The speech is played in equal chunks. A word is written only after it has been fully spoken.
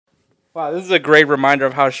Wow, this is a great reminder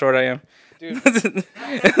of how short I am. Dude.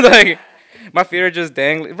 Like, my feet are just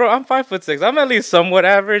dangling. Bro, I'm 5'6". I'm at least somewhat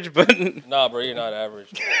average, but Nah, bro, you're not average.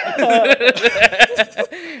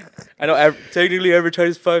 I know technically average height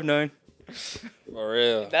is 5'9". For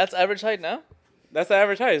real. That's average height now? That's the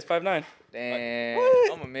average height. It's 5'9". Damn.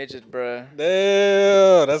 What? I'm a midget, bruh.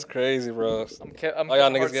 Damn, that's crazy, bro. I'm All y'all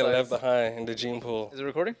heart niggas getting size. left behind in the gene pool. Is it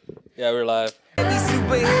recording? Yeah, we're live. Every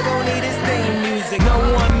superhero need his theme music. No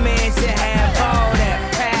one man should have all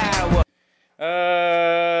that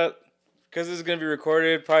power. Because this is gonna be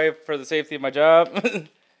recorded, probably for the safety of my job.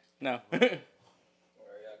 No. Alright, yeah,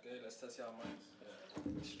 good. Let's test y'all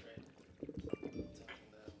mics. Straight.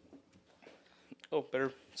 Oh,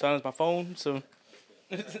 better silence my phone. So.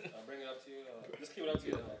 I'll bring it up to you. Just keep it up to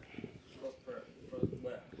you. Close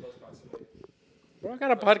proximity. Bro, I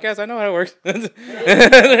got a podcast. I know how it works.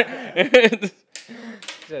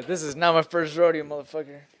 Yeah, this is not my first rodeo,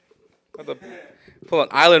 motherfucker. Pull an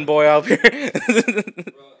island boy out here. Bro,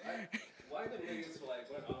 why the niggas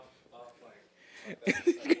went off like that?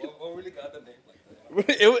 What really got the name like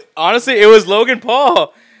that? Honestly, it was Logan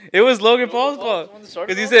Paul. It was Logan Paul's fault.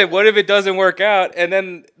 Because he said, what if it doesn't work out? And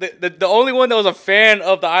then the only one that was a fan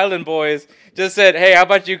of the Island Boys just said, hey, how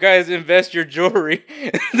about you guys invest your jewelry?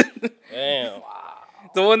 Damn.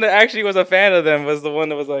 The one that actually was a fan of them was the one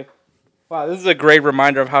that was like, wow, this is a great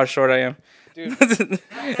reminder of how short I am. Dude.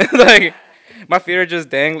 Like, my feet are just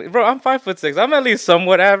dangling. Bro, I'm 5'6". I'm at least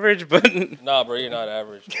somewhat average, but Nah, bro, you're not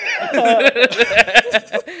average.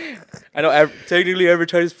 I know technically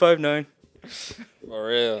average height is 5'9". For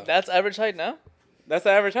real. That's average height now? That's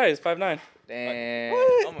the average height. It's 5'9". Damn.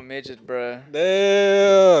 What? I'm a midget, bruh.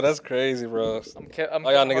 Damn, that's crazy, bro. I'm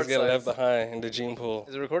All y'all heart niggas getting size. left behind in the gene pool.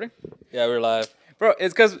 Is it recording? Yeah, we're live. Bro,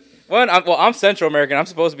 it's because, I'm Central American. I'm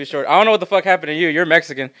supposed to be short. I don't know what the fuck happened to you. You're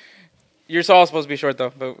Mexican. You're all supposed to be short,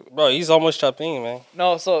 though. But Bro, he's almost Chapin, man.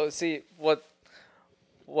 No, so, see, what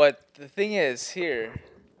the thing is here,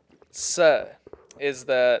 is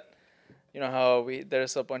that, you know how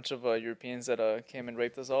there's a bunch of Europeans that came and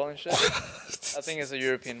raped us all and shit? I think it's a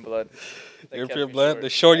European blood. that kept European me blood? short. The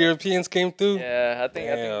short Europeans came through? Yeah, I think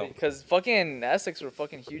Damn. because fucking Aztecs were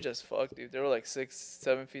fucking huge as fuck, dude. They were like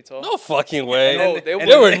 6-7 feet tall. No fucking way. No, they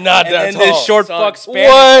they were not that and tall. this short Son. fuck Spanish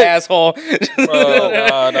What? asshole. Bro,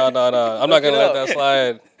 no. I'm not Look going to it let up. that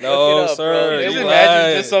slide. Look No, it up, sir. bro. Just You imagine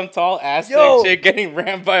lied. just some tall Aztec Yo. chick getting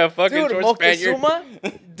rammed by a fucking Dude, short Spaniard.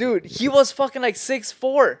 Moctezuma, dude, he was fucking like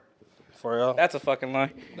 6'4". For real? That's a fucking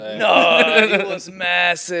lie. Damn. No, he was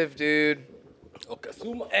massive, dude. Okay.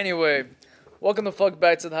 Anyway, welcome the fuck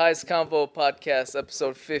back to the Highest Convo podcast,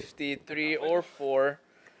 episode 53 or 4.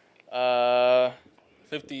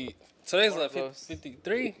 50. Today's like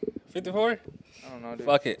 53? 54? I don't know, dude.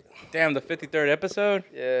 Fuck it. Damn, the 53rd episode?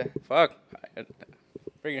 Yeah. Fuck.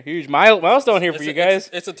 Freaking a huge milestone here for you guys.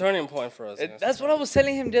 It's a turning point for us. That's what I was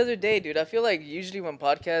telling him the other day, dude. I feel like usually when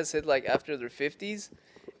podcasts hit like after their 50s,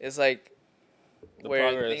 it's like The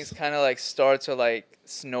where progress. things kind of like start to like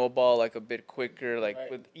snowball like a bit quicker, like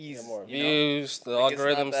Right. with ease. More you know? views, the Like, it's not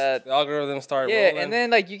algorithms. that- The algorithms start Yeah, rolling. and then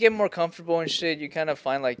like you get more comfortable and shit. You kind of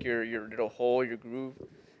find like your little hole, your groove,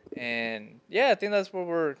 and yeah, I think that's where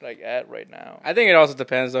we're like at right now. I think it also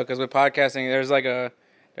depends, though, because with podcasting, there's like a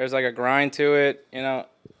grind to it, you know.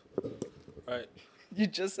 Right. You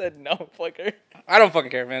just said no, fucker. I don't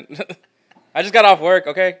fucking care, man. I just got off work,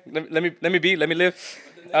 okay? Let me live. Let me live.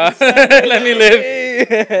 Let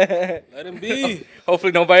him be.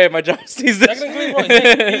 Hopefully nobody at my job sees this. Technically, bro,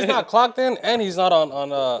 he's not clocked in, and he's not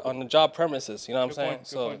on the job premises. You know what I'm saying? point, good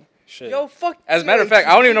So, point. shit. Yo, fuck. As a you, matter of fact,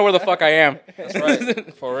 I don't even know where the HEB. fuck I am. That's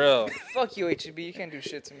right. For real. Fuck you, HEB. You can't do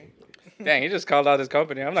shit to me. Dang, he just called out his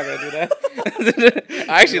company. I'm not going to do that.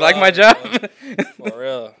 I actually like my job. For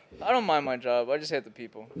real. I don't mind my job. I just hate the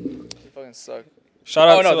people. They fucking suck. Shout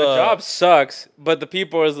out Oh, no, to the job sucks, but the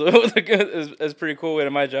people is pretty cool way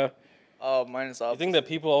to my job. Oh, mine is You opposite. think that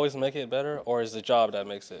people always make it better, or is the job that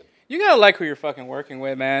makes it? You gotta like who you're fucking working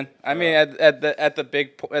with, man. I mean, at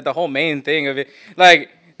the whole main thing of it,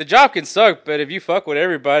 like the job can suck, but if you fuck with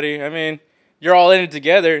everybody, I mean, you're all in it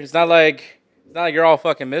together. It's not like you're all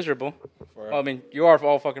fucking miserable. Well, I mean, you are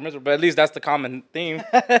all fucking miserable, but at least that's the common theme.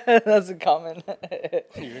 That's a common.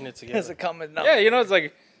 You're in it together. That's a common number. Yeah, you know, it's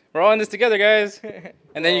like we're all in this together, guys.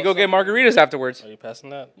 And then you go get margaritas afterwards. Are you passing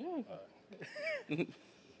that?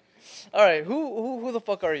 All right, who the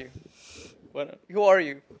fuck are you? What? Who are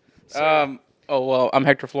you? Sir? Oh well, I'm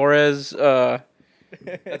Hector Flores. That's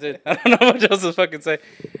it. I don't know what else to fucking say.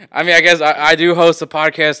 I mean, I guess I do host a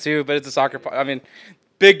podcast too, but it's a soccer. I mean,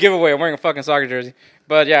 big giveaway. I'm wearing a fucking soccer jersey.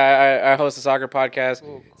 But yeah, I host a soccer podcast.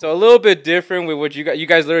 Cool. So a little bit different with what you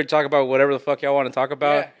guys literally talk about whatever the fuck y'all want to talk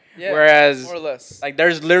about. Yeah. Yeah, Whereas, more or less. like,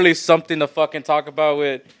 there's literally something to fucking talk about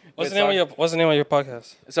with. What's the name of your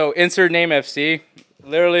podcast? So insert name FC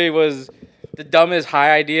literally was the dumbest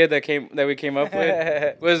high idea that we came up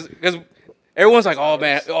with was because everyone's like, oh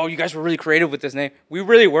man, oh you guys were really creative with this name. We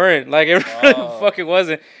really weren't. Like it really fucking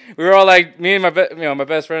wasn't. We were all like me and my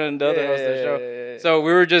best friend and the other host of the show. Yeah. So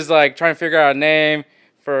we were just like trying to figure out a name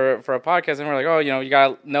for a podcast, and we're like, oh, you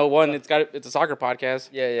gotta know one, it's a soccer podcast.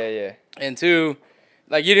 Yeah. And two,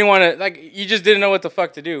 like you didn't want to, like you just didn't know what the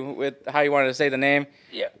fuck to do with how you wanted to say the name.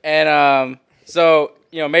 Yeah. And so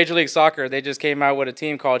Major League Soccer, they just came out with a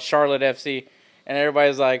team called Charlotte FC, and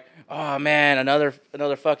everybody's like, oh man, another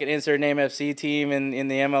fucking insert name FC team in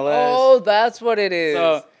the MLS. Oh, that's what it is.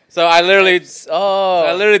 So I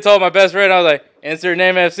literally told my best friend, I was like, insert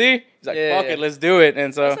name FC. He's like, fuck it, let's do it.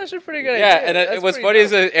 And so that's actually a pretty good idea. Yeah, and what's funny is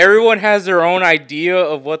that everyone has their own idea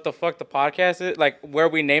of what the fuck the podcast is, like where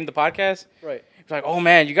we named the podcast. Right. It's like, oh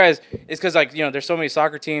man, you guys, it's because like there's so many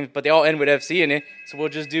soccer teams, but they all end with FC in it, so we'll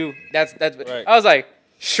just do that's. Right. I was like,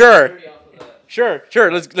 sure,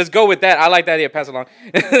 let's go with that. I like that idea. Pass it along.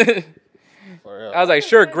 I was like,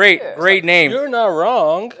 sure, great name. You're not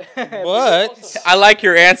wrong, but I like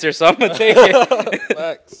your answer, so I'm gonna take it.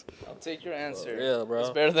 Facts. Take your answer. Yeah, bro. It's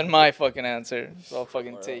better than my fucking answer, so I'll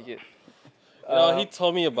fucking take it. He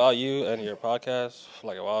told me about you and your podcast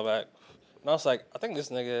like a while back, and I was like, I think this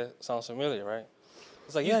nigga sounds familiar, right?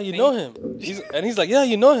 It's like, yeah, you know him. He's like, yeah,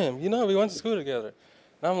 you know him. We went to school together.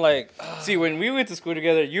 And I'm like, see, when we went to school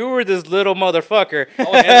together, you were this little motherfucker.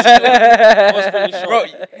 I was pretty short.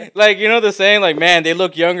 Bro, like, the saying, like, man, they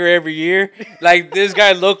look younger every year. Like, this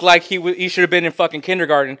guy looked like he should have been in fucking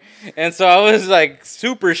kindergarten. And so I was, like,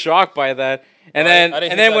 super shocked by that. And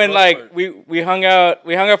then when, like, we hung out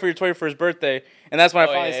for your 21st birthday, and that's when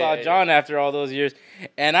I finally saw John after all those years.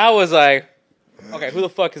 And I was like, okay, who the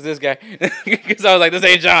fuck is this guy? Because I was like, this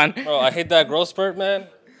ain't John. Bro, I hate that growth spurt, man.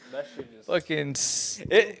 That shit just... Fucking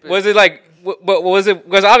was it like, what was it?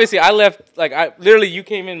 Because obviously I left, like, you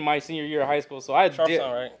came in my senior year of high school, so I did.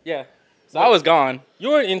 Sharpstown, right? Yeah. So I was gone. You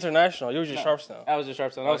weren't international. You were just Sharpstown. I was just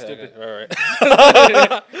Sharpstown. I was stupid. Okay,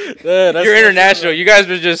 right. Yeah, you're international. You guys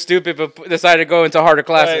were just stupid, but decided to go into harder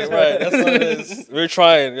classes. Right. That's what it is. We're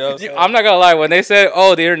trying. I'm not gonna lie. When they said,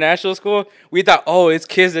 "Oh, the international school," we thought, "Oh, it's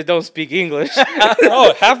kids that don't speak English."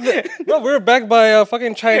 Bro, we were backed by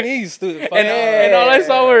fucking Chinese. And all I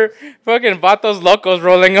saw were fucking vatos locos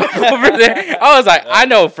rolling up over there. I was like, I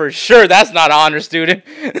know for sure that's not an honor student.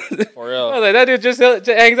 For real. I was like, that dude just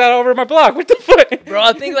hangs out over my block. What the fuck? Bro,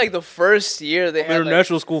 I think like the first year they had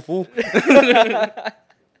international school, fool. I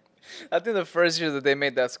think the first year that they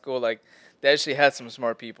made that school, like, they actually had some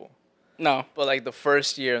smart people. No. But like the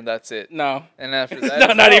first year and that's it. No. And after that,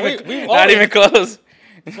 no, not even close.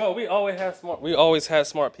 Bro, we always had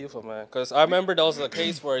smart people, man. Because I remember there was a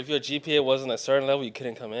case where if your GPA wasn't a certain level, you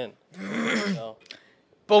couldn't come in.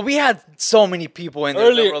 But we had so many people in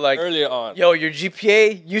there that were like, earlier on, yo, your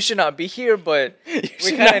GPA, you should not be here, but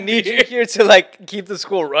we kind of need you here to like keep the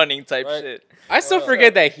school running type shit. I still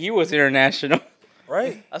forget that he was international.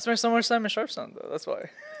 Right? I spent so much time in Sharpstown, though. That's why.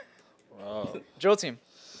 Wow. Drill team.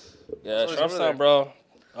 Yeah, Sharpstown, bro.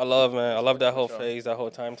 I love that whole phase, that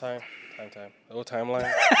whole timeline. The whole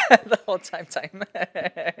timeline. The whole time.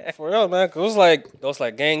 For real, man. It was like those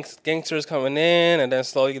like gangsters coming in, and then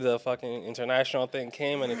slowly the fucking international thing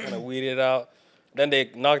came, and it kind of weeded out. Then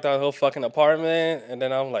they knocked down the whole fucking apartment, and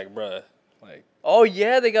then I'm like, bruh, like. Oh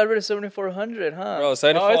yeah, they got rid of 7400, huh? Bro,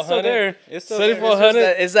 7400. It's still there. It's still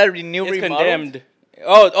 7400. Is that new it's remodeled? Condemned.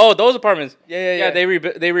 Oh, those apartments. Yeah. They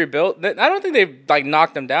rebuilt. I don't think they like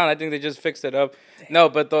knocked them down. I think they just fixed it up. Damn. No,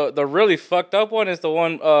 but the really fucked up one is the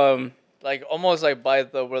one like almost like by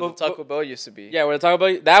where the Taco Bell used to be. Yeah, where the Taco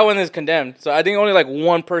Bell, that one is condemned. So I think only like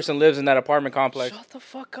one person lives in that apartment complex. Shut the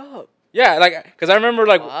fuck up. Yeah, like, because I remember,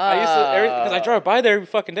 like, I used to, because I drive by there every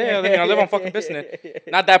fucking day. I live on fucking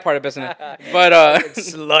Bissonnette. Not that part of Bissonnette. But,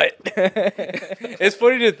 slut. It's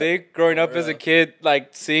funny to think, growing up as a kid, like,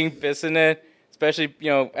 seeing Bissonnette, especially,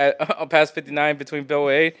 past 59 between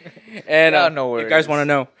Bellway 8. And you guys want to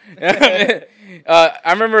know.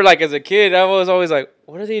 I remember, like, as a kid, I was always like,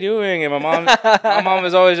 what are they doing? And my mom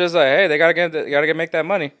was always just like, hey, they gotta make that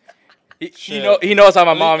money. He knows how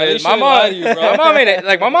my mom is. My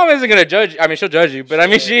mom isn't gonna judge. I mean, she'll judge you, but I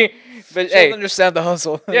mean, she'll understand the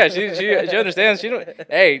hustle. Yeah, she understands.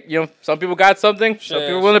 Hey, some people got something. Some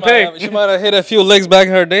people willing to pay. She might have hit a few legs back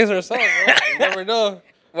in her days herself. You never know.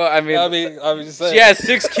 Well, I mean, just saying. She has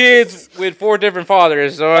 6 kids with 4 different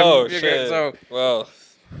fathers. So shit. So, well,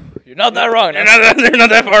 you're not that wrong. They're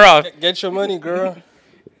not that far off. Get your money, girl.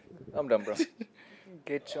 I'm done, bro.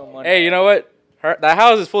 Get your money. Hey, you know what? that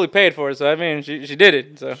house is fully paid for. So I mean, she did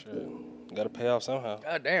it. So Got to pay off somehow.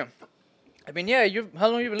 God damn. I mean, yeah. How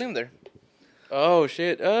long you been living there? oh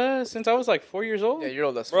shit, since I was like 4 years old. Yeah, you're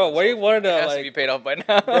old as fuck. Bro, where you wanted It to has to be like, paid off by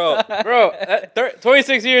now. bro?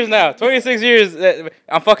 26 years now. 26 years.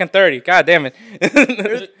 I'm fucking 30. God damn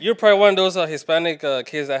it. You're probably one of those Hispanic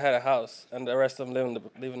kids that had a house, and the rest of them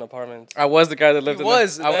live in apartments. I was the guy that lived He in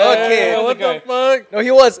was the the I kid. was What the guy. the fuck? No,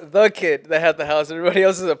 he was the kid that had the house. Everybody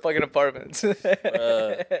else is a fucking apartment.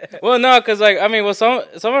 Well, no, cause like I mean, well, some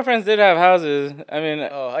of my friends did have houses. I mean,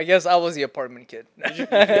 Oh, I guess I was the apartment kid. Did you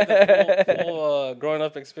get the full growing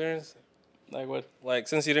up experience? like what? Like,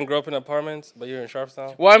 since you didn't grow up in apartments, but you're in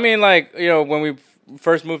Sharpstown? Well, I mean, like when we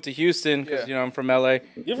first moved to Houston, because Yeah. I'm from LA.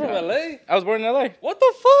 You're from LA? I was born in LA. What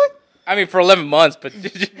the fuck? I mean, for 11 months, but for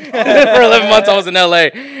 11 months I was in LA.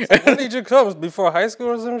 When did you come? Before high school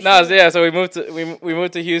or something? No, so yeah, so we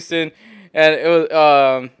moved to Houston, and it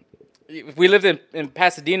was we lived in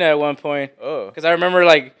Pasadena at one point. Oh. Because I remember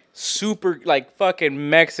like super like fucking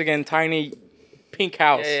Mexican tiny pink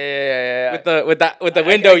house Yeah. with the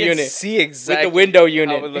window I can unit. see exactly With the window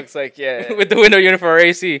unit. how it looks like. Yeah. With the window unit for our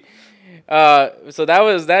AC. So that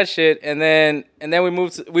was that shit, and then we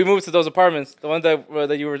moved to those apartments, the ones that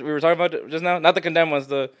we were talking about just now, not the condemned ones,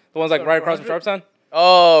 the ones like right across from 400? Sharpstown.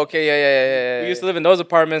 Oh, okay. Yeah. We used to live in those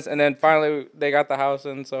apartments, and then finally they got the house,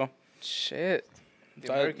 and so Shit. The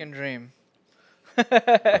So American dream.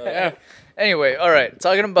 yeah. Anyway, all right.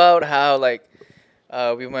 Talking about how like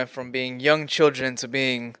we went from being young children to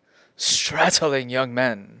being straddling young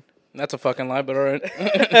men. That's a fucking lie, but all right.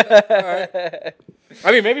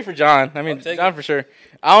 I mean, maybe for John. I mean, take John for sure.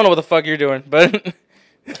 I don't know what the fuck you're doing, but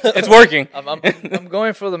it's working. I'm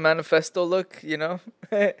going for the manifesto look, you know?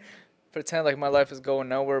 Pretend like my life is going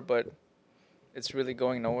nowhere, but it's really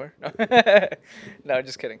going nowhere. No,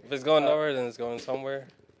 just kidding. If it's going nowhere, then it's going somewhere.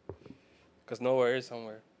 Because nowhere is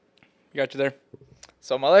somewhere. Got you there.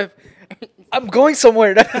 So my life, I'm going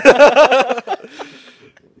somewhere.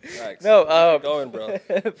 Facts. No, Keep going, bro.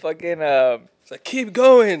 fucking, It's like, keep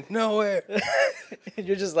going. Nowhere.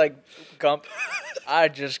 you're just like, Gump. I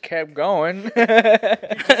just kept going.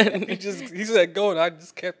 He said going. I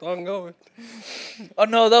just kept on going. Oh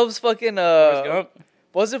no, that was fucking. Forrest Gump.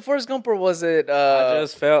 Was it Forrest Gump or was it? I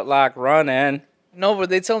just felt like running. No, but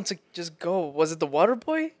they tell him to just go. Was it the Water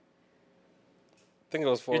Boy? I think it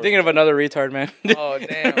was 4. You're thinking of another retard, man. Oh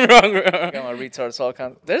damn! wrong. I got my retard talk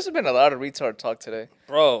on. There's been a lot of retard talk today.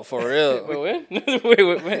 Bro, for real. Wait,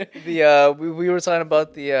 what? wait. The we were talking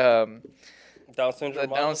about the Down syndrome. Down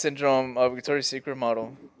model? syndrome Victoria's Secret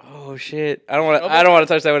model. Oh shit! I don't want to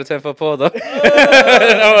touch that with a 10-foot pole though.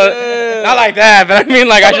 Not like that, but I mean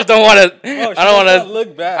like I just don't want to. Bro, I don't want to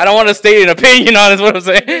look bad. I don't want to state an opinion on. Is what I'm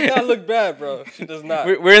She does saying. not look bad, bro. She does not.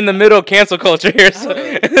 We're in the middle of cancel culture here. So.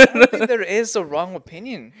 I don't think there is a wrong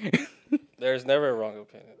opinion. There's never a wrong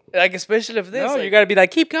opinion. Like especially if this. No, like, you gotta be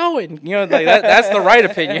like, keep going. You know, like that's the right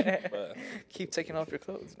opinion. But keep taking off your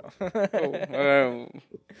clothes. Oh, No.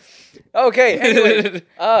 Okay. Anyway,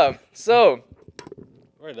 so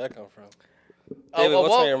where did that come from? a David, what's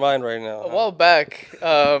while- on your mind right now? a while back,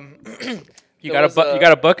 you got you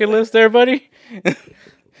got a bucket list there, buddy?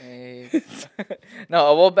 No,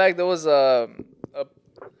 a while back there was a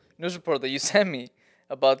news report that you sent me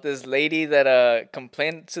about this lady that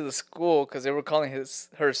complained to the school because they were calling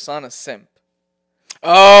her son a simp.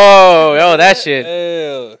 Oh, that shit.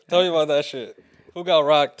 Ew. Tell me about that shit. Who got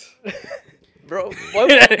rocked? Bro,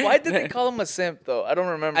 why did they call him a simp though? I don't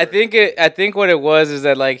remember. I think what it was is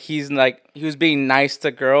that like he was being nice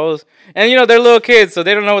to girls, and you know they're little kids, so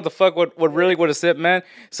they don't know what the fuck what a simp meant.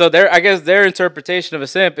 So I guess their interpretation of a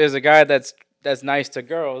simp is a guy that's nice to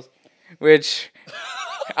girls, which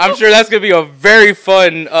I'm sure that's gonna be a very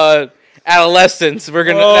fun adolescence. That's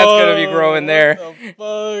gonna be growing there. What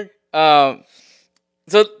the fuck?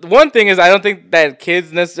 So one thing is, I don't think that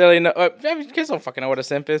kids necessarily know. I mean, kids don't fucking know what a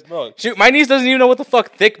simp is. Bro. Shoot, my niece doesn't even know what the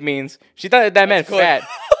fuck thick means. She thought that meant fat.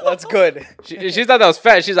 That's good. She thought that was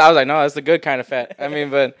fat. I was like, no, that's the good kind of fat. I mean,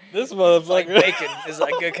 but This motherfucker. Like bacon is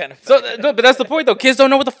like good kind of. so, but that's the point though. Kids don't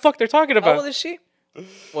know what the fuck they're talking How old about. is she?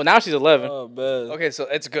 Well, now she's 11. Oh, man. Okay, so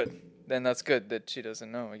it's good. Then that's good that she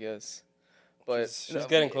doesn't know, I guess. But She's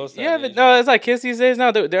getting close to Yeah, that but age. no, it's like kids these days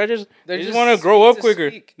now. They just want to grow up quicker.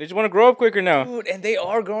 speak. They just want to grow up quicker now. Dude, and they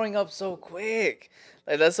are growing up so quick.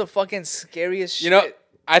 Like that's the fucking scariest shit. You know,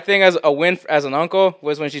 I think as a win as an uncle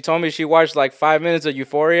was when she told me she watched like 5 minutes of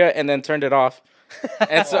Euphoria and then turned it off.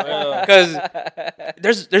 And so, because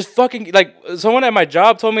there's fucking like someone at my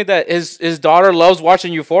job told me that his daughter loves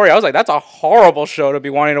watching Euphoria. I was like, that's a horrible show to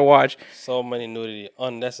be wanting to watch. So many nudity.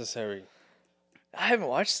 Unnecessary. I haven't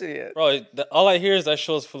watched it yet. Bro, all I hear is that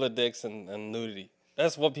show's full of dicks and nudity.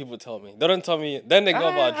 That's what people tell me. They don't tell me. Then they go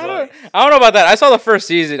about drugs. I don't know about that. I saw the first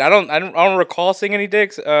season. I don't recall seeing any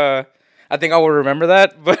dicks. I think I will remember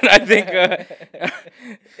that, but I think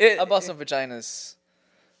How about some vaginas?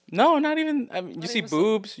 no, not even. I mean, you see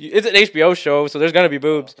boobs. It's an HBO show, so there's gonna be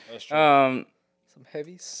boobs. Oh, that's true. Some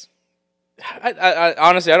heavies. I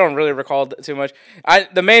honestly I don't really recall too much.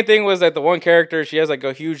 The main thing was that the one character, she has like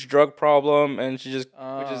a huge drug problem, and she just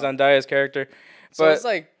which is Zendaya's character. So But it's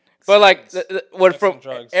like. but like what Sex from and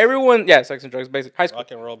drugs. everyone, yeah, sex and drugs, basically high school,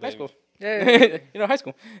 Rock and roll, high baby. school, Yeah. high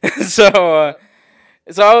school. So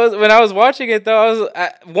when I was watching it though,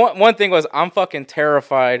 one thing was I'm fucking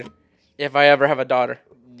terrified if I ever have a daughter.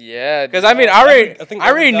 Yeah. Because I mean, I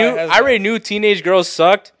already knew teenage girls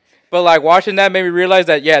sucked, but like watching that made me realize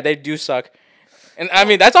that they do suck. And I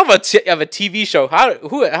mean, that's off of a TV show. How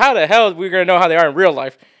the hell are we gonna know how they are in real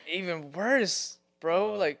life? Even worse,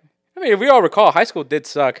 bro. Like. I mean, if we all recall, high school did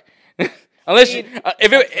suck. Unless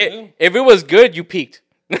if it was good, you peaked.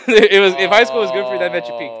 If high school was good for you, that meant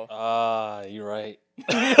you peaked. Ah, you're right.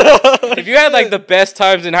 If you had like the best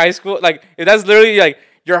times in high school, like if that's literally like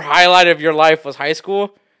your highlight of your life was high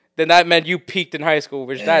school, then that meant you peaked in high school,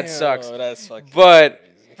 which that sucks. Oh, that's fucking But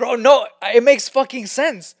Bro, no, it makes fucking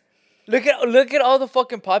sense. Look at all the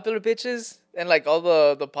fucking popular bitches and like all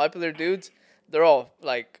the popular dudes. They're all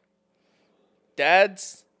like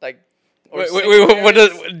dads, like. wait, what does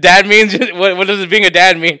dad means? What does it being a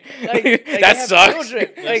dad mean? Like, that have sucks. children.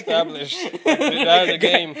 Like, established. They're out of the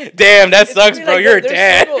game. Damn, that it's sucks, really bro. like You're a they're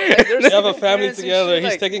dad. single, like, they're They have a single family parents and together. shit,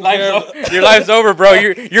 He's like, taking care of. Your life's over, bro.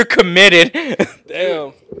 You're committed.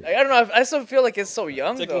 Damn, Like, I don't know. I still feel like it's so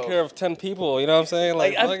young taking though. care of 10 people. You know what I'm saying?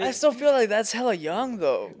 Like Like, I still feel like that's hella young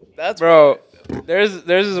though. That's Bro, there's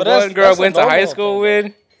this But one girl I that's a went to high normal school thing,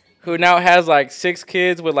 with who now has like 6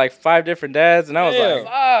 kids with like 5 different dads, and I was Damn.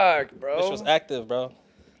 like, fuck, bro. Bitch was active, bro.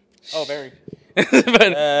 oh, very.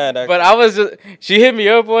 That- But I was just, she hit me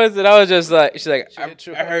up once, and I was just like, she's like, She hit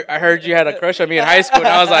you I heard you had a crush on me in high school, and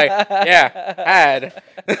I was like, yeah, I had.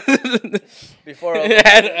 Before all, I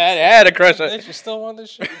had a crush on. Bitch, you still want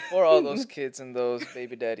this shit? before all those kids and those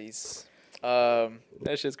baby daddies. That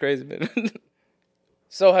shit's crazy, man.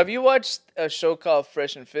 So have you watched a show called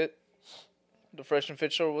Fresh and Fit? The Fresh and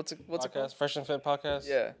Fit show. What's it Podcast, called? Fresh and Fit podcast.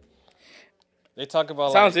 Yeah. They talk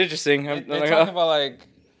about Sounds like, interesting. they talk about like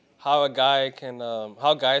how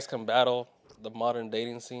how guys can battle the modern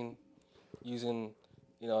dating scene using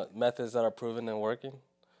methods that are proven and working.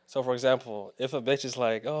 So for example, if a bitch is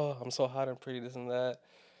like, oh, I'm so hot and pretty, this and that,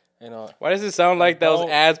 why does it sound like those Don't-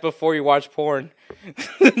 ads before you watch porn?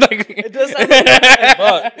 Like, It does sound like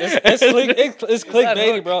bro, it's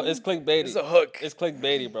clickbaity, bro. It's clickbaity. It's a hook. It's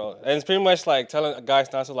clickbaity, bro. And it's pretty much like telling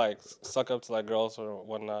guys not to like suck up to like girls or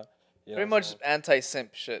whatnot. You know Pretty what I'm much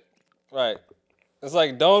anti-simp shit. saying? Right. It's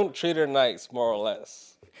like don't treat her nice, more or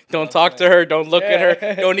less. Don't talk to her. Don't look at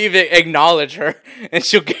her. Don't even acknowledge her, and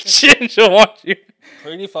she'll get shit. And she'll want you.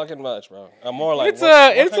 Pretty fucking much, bro. I'm more like It's work a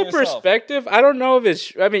on yourself. perspective. I don't know if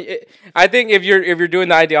it's. I mean, I think if you're doing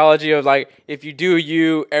the ideology of like if you do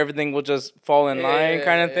you, everything will just fall in line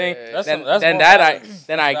kind of thing. yeah. That's Then more I balance.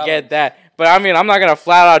 I Balance. get that. But I mean, I'm not gonna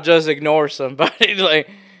flat out just ignore somebody. Like,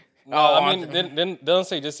 No, I mean, they don't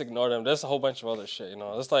say just ignore them. There's a whole bunch of other shit,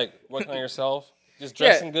 It's like working on yourself, just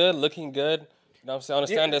dressing good, looking good. You know what I'm saying?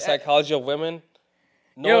 Understand the psychology of women.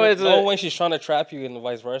 Know when she's trying to trap you and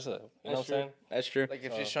vice versa. You know what I'm saying? That's true. Like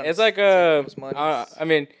if you're trying It's to like take people's money. I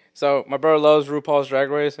mean, so my brother loves RuPaul's Drag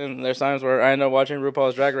Race, and there's times where I end up watching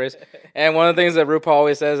RuPaul's Drag Race, and one of the things that RuPaul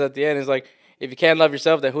always says at the end is like, if you can't love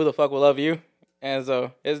yourself, then who the fuck will love you? And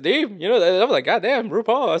so it's deep, I was like, God damn,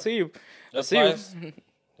 RuPaul, I see you. I see you.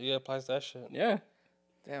 Yeah, applies that shit. Yeah,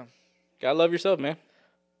 Damn. gotta love yourself, man.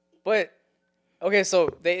 But okay, so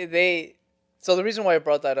so the reason why I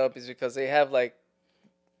brought that up is because they have like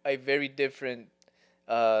a very different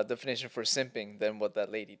definition for simping than what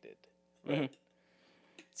that lady did. Mhm.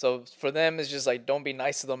 So for them, it's just like don't be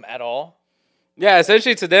nice to them at all. Yeah,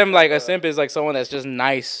 essentially to them, like a simp is like someone that's just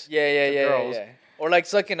nice. Yeah, girls. Or like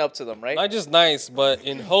sucking up to them, right? Not just nice, but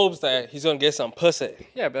in hopes that he's gonna get some pussy.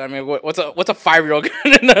 Yeah, but I mean, what's a 5-year-old? A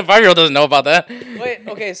 5-year-old doesn't know about that. Wait,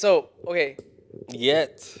 okay,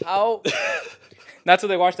 Yet. how? Not till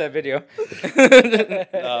they watch that video.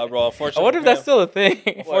 Nah, bro. Unfortunately, I wonder if that's still a thing.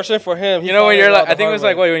 Unfortunate for him. You know when you're like, I think it was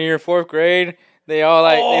like when you're in 4th grade, they all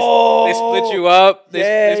like they split you up.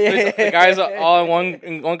 They split the guys all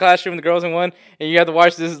in one classroom, the girls in one, and you have to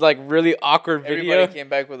watch this like really awkward video. Everybody came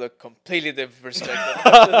back with a completely different perspective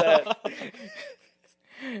after that.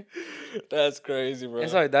 That's crazy, bro.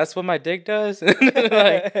 It's like, that's what my dick does? Like,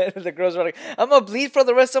 the girls are like, I'm gonna bleed for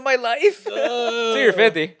the rest of my life. Till you're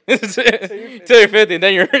 50. Till you're 50,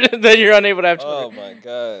 then you're unable to have children. Oh my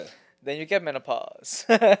god. Then you get menopause.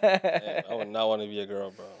 Man, I would not want to be a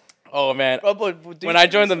girl, bro. Oh man. Bro, but When I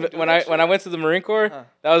joined when I went to the Marine Corps,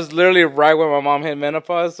 that was literally right when my mom hit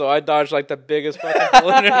menopause, so I dodged like the biggest fucking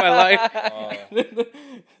bullet in my life.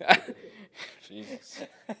 Oh, Jesus.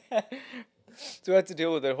 do I have to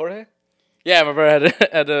deal with it, Jorge? Yeah, my brother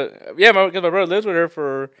had to because my brother lived with her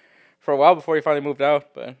for a while before he finally moved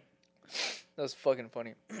out, but That was fucking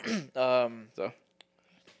funny. so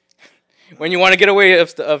when you want to get away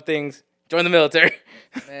of things, join the military.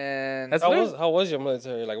 Man, That's How was your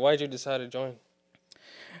military? Like, why did you decide to join?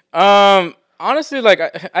 honestly, like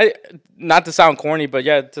I not to sound corny, but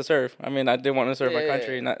yeah, to serve. I mean, I did want to serve my Yeah.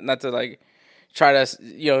 country, not to like try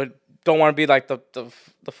to don't want to be like the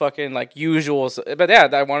fucking like usual. But yeah,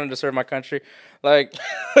 I wanted to serve my country, like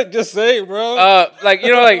Just say it, bro. like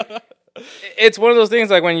like. It's one of those things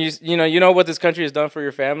like when you know what this country has done for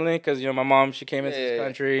your family because my mom, she came into this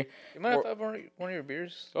country. you mind if I have one of your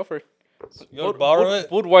beers? Go for it. You want to borrow it?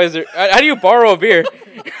 Budweiser. How do you borrow a beer?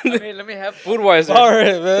 Let me have. Budweiser. Borrow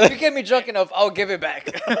it, man. If you get me drunk enough, I'll give it back.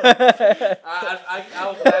 I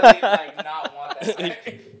would gladly like not want that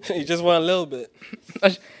back. You just want a little bit. I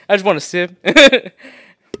just want to sip.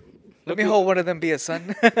 Let me hold one of them, be a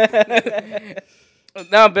son.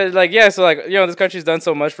 No, but like yeah, so like this country's done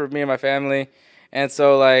so much for me and my family, and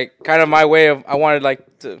so like kind of my way of I wanted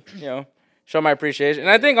like to show my appreciation, and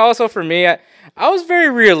I think also for me I was very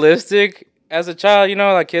realistic as a child.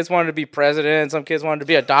 Like kids wanted to be president, some kids wanted to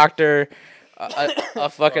be a doctor, a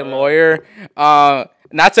fucking lawyer.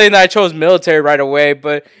 Not saying that I chose military right away,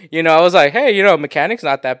 but I was like, hey, mechanic's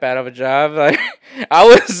not that bad of a job. Like I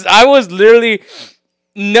was literally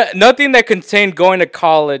nothing that contained going to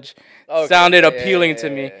college. Sounded appealing to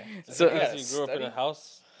me. So You grew up in a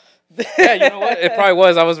house? yeah, you know what? It probably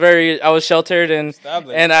was. I was sheltered and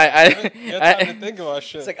I You had time to think about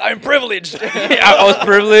shit. It's like, I'm privileged. I was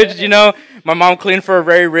privileged. My mom cleaned for a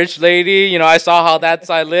very rich lady. I saw how that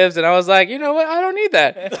side lives, and I was like, you know what? I don't need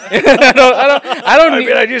that. I don't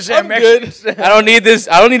need. I don't need this.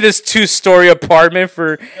 I don't need this 2-story apartment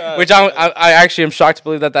which I actually am shocked to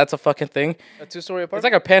believe that that's a fucking thing. A 2-story apartment?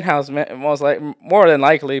 It's like a penthouse, more than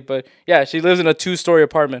likely. But yeah, she lives in a 2-story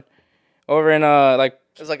apartment over in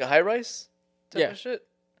It's like a high rise type of shit?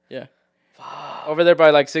 Yeah. Over there by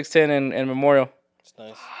like 610 and Memorial. It's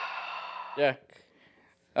nice. Yeah.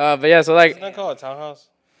 But yeah, so like Isn't that called a townhouse?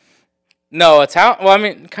 no, a town. Well, I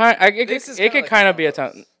mean, it could like kind of be a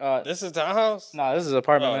town. This is a townhouse? No, this is an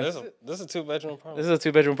apartment. No, man. this is a 2-bedroom apartment. This is a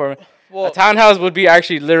 2-bedroom apartment. Well, A townhouse would be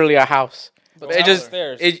actually literally a house. But It just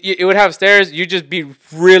stairs. it would have stairs. You'd just be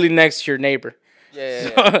really next to your neighbor.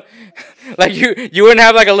 yeah. Like you wouldn't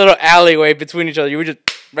have like a little alleyway between each other. You would just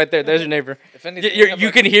right there. There's your neighbor. If anything,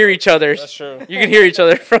 You can hear each other. That's true. You can hear each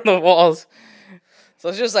other from the walls. So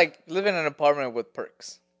it's just like living in an apartment with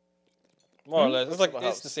perks. More or less. It's like a it's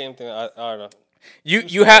house. the same thing. I don't know. You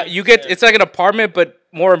get it's like an apartment but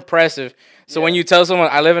more impressive. So when you tell someone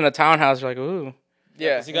I live in a townhouse, you're like, ooh.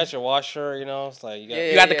 Yeah. 'Cause you got your washer, it's like you got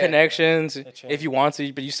You got the Yeah. connections true. if you want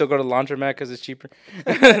to, but you still go to the laundromat because it's cheaper.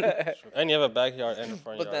 and you have a backyard and a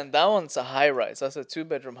front But yard. then that one's a high rise. That's a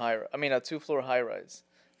 2-bedroom high rise. I mean, a 2-floor high rise.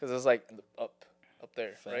 Because it's like up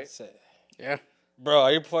there, right? Fancy. Yeah, Bro,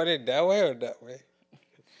 are you pointing that way or that way?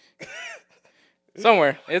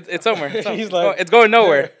 somewhere. It's somewhere. He's like- it's going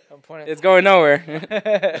nowhere. I'm pointing. It's going nowhere.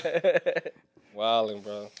 Wilding,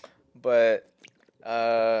 bro. But,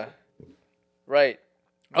 right.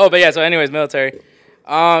 Oh, but yeah. So, anyways, military.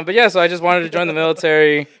 But yeah, so I just wanted to join the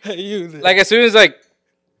military. You Like as soon as I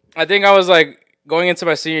think I was like going into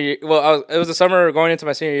my senior year. Well, it was the summer going into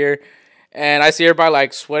my senior year, and I see everybody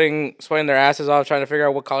like sweating their asses off trying to figure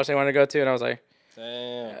out what college they want to go to, and I was like,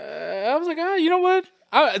 Damn. you know what?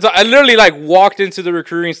 So I literally like walked into the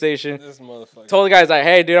recruiting station, This motherfucker. told the guys like,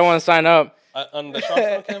 hey, dude, I want to sign up. On the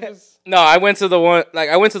Sharpstown campus? No, I went to the one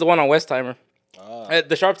on Westheimer. Ah.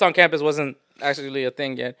 The Sharpstown campus wasn't actually a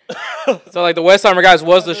thing yet. So like the Westheimer guys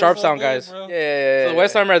was the Sharpstown guys. Bro. Yeah. So the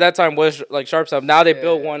Westheimer at that time was like Sharpstown. Now they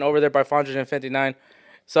built one over there by 459.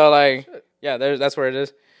 So like yeah, that's where it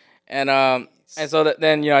is. And so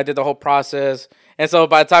then I did the whole process. And so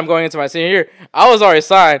by the time going into my senior year, I was already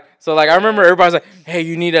signed. So like I remember everybody's like, "Hey,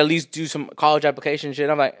 you need to at least do some college application shit."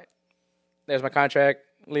 I'm like, "There's my contract.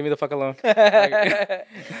 Leave me the fuck alone."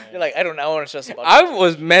 You're like, I don't want to stress about I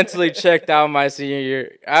was mentally checked out my senior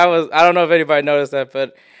year. I don't know if anybody noticed that,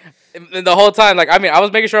 but And the whole time, like, I mean, I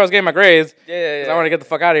was making sure I was getting my grades. Yeah. Because I wanted to get the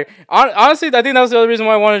fuck out of here. Honestly, I think that was the other reason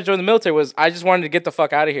why I wanted to join the military was I just wanted to get the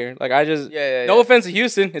fuck out of here. Like, I just... No offense to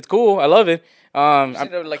Houston. It's cool. I love it.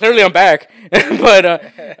 Clearly, I'm back.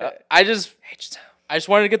 But I just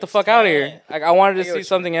wanted to get the fuck out of here. Like, I wanted to see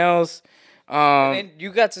something else. And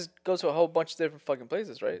you got to go to a whole bunch of different fucking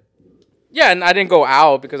places, right? Yeah, and I didn't go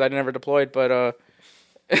out because I never deployed. But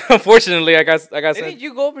unfortunately, I got sent. Didn't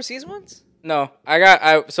you go overseas once? No,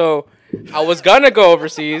 I was gonna go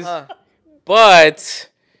overseas, but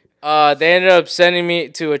they ended up sending me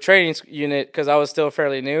to a training unit because I was still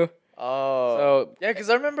fairly new. Oh, so yeah, because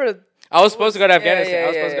I remember I was supposed to go to Afghanistan. I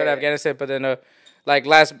was supposed to go to Afghanistan, but then like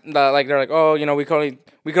they're like, oh, you know, we can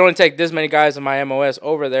only take this many guys in my MOS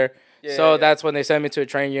over there. So that's when they sent me to a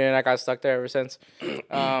training unit. And I got stuck there ever since.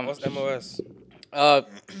 What's MOS?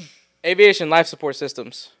 Aviation life support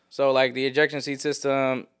systems. So like the ejection seat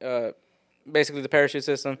system. Basically the parachute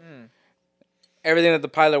system. Everything that the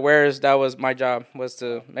pilot wears, that was my job, was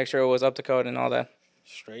to make sure it was up to code and all that.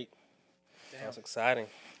 Straight. Damn. That's exciting.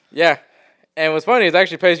 Yeah. And what's funny is it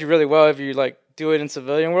actually pays you really well if you like do it in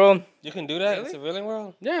civilian world. You can do that in civilian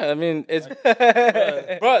world? Yeah, I mean it's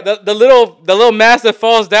bro, the little mask that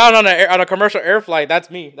falls down on a commercial air flight, that's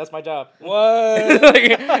me. That's my job. What?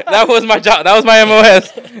 Like, that was my job. That was my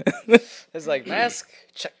MOS. it's like mask.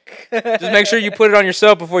 Check. Just make sure you put it on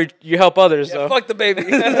yourself before you help others. Yeah, so. Fuck the baby.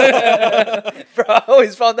 Bro, I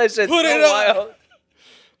always found that shit Put so it up. wild.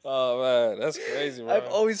 Oh, man. That's crazy, bro. I've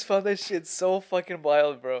always found that shit so fucking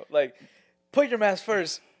wild, bro. Like, put your mask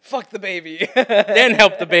first. Fuck the baby. Then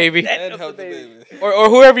help the baby. And help the baby. Or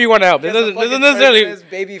whoever you want to help. It doesn't necessarily... This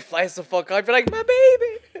baby flies the fuck out. You're like, my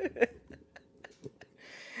baby.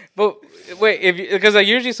 But wait, because like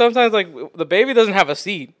usually sometimes like the baby doesn't have a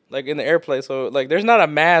seat like in the airplane, so like there's not a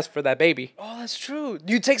mask for that baby. Oh, that's true.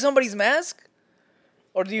 Do you take somebody's mask,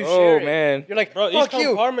 or do you Oh, share it? man. You're like, Bro, fuck each you.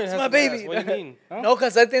 compartment It's has my a baby. mask. What do you mean? No,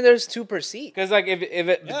 because I think there's 2 per seat. Because like if it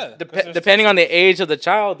Yeah, 'cause there's depending on the age of the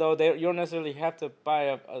child though, you don't necessarily have to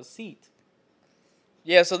buy a seat.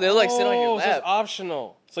 Yeah, so they'll like sit on your So it's lap.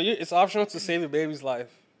 optional. So it's optional to save the baby's life.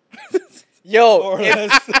 Yo, Or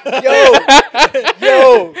less.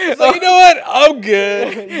 yo. So you know what? I'm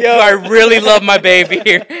good. Yo, I really love my baby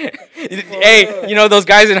here. Hey, you know those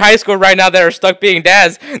guys in high school right now that are stuck being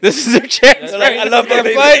dads? This is their chance. That's right. Right? I love that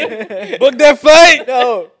flight. Book that flight.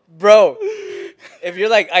 No, bro. If you're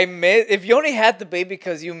like, if you only had the baby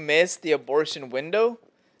because you missed the abortion window,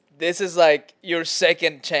 this is like your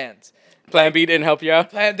second chance. Plan B didn't help you out.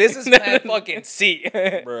 This is plan fucking C.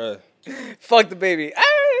 Bruh. Fuck the baby.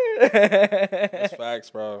 That's facts,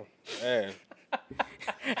 bro. Man.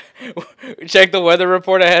 Check the weather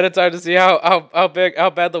report ahead of time to see how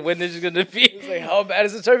bad the wind is gonna be. It's like, how bad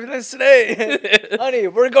is the turbulence today? Honey,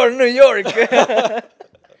 we're going to New York.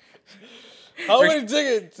 How many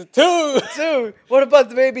tickets? 2. Dude, what about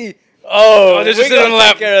the baby? Oh, just we sit on gotta the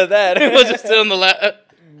lap. take care of that. We'll just sit on the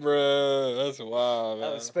lap. Bruh, that's wild, I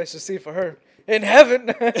have man. a special seat for her in heaven.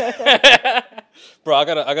 Bro, I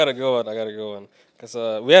gotta go on. Because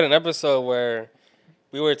we had an episode where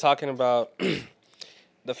we were talking about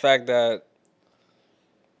the fact that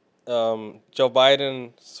Joe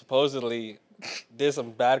Biden supposedly did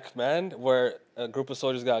some bad command where a group of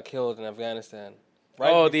soldiers got killed in Afghanistan.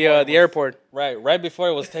 The airport. Right before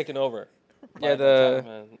it was taken over. Yeah, by the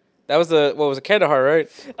Taliban. that was what was it, Kandahar, right?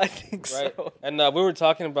 I think Right, so. and we were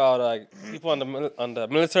talking about like people on the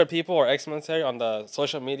military people or ex-military on the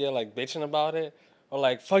social media like bitching about it or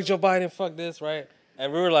like fuck Joe Biden, fuck this, right?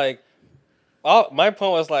 And we were like, my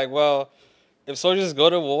point was like, well, if soldiers go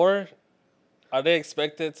to war, are they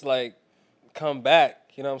expected to like come back?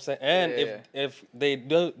 You know what I'm saying? And if they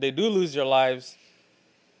do lose their lives,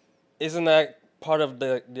 isn't that part of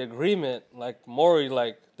the agreement? Like morally,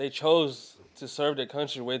 like they chose to serve their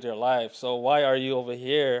country with their life. So why are you over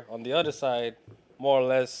here on the other side, more or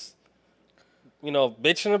less,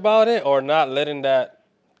 bitching about it or not letting that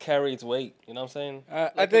carry its weight? You know what I'm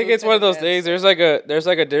saying? I think it's one of those things. There's like a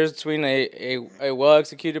difference between a well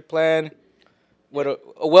executed plan, with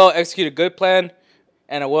a well executed good plan,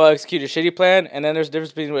 and a well executed shitty plan, and then there's a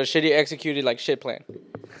difference between a shitty executed like shit plan.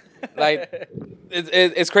 Like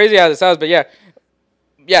it's crazy how it sounds, but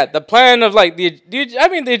yeah, the plan of like the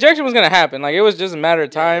ejection was gonna happen. Like it was just a matter of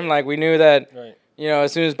time. Like we knew that, Right.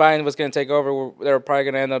 As soon as Biden was gonna take over, they were probably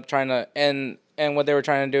gonna end up trying to end what they were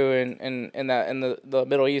trying to do in the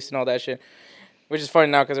Middle East and all that shit. Which is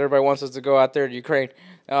funny now because everybody wants us to go out there to Ukraine.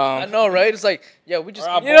 I know, right? It's like, yeah, we just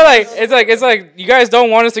It's like you guys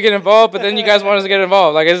don't want us to get involved, but then you guys want us to get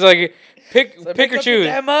involved. Like it's like pick or choose.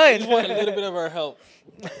 Damn We mind. just want a little bit of our help.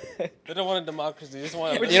 They don't want a democracy. They just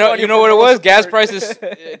want. You know what it was? Gas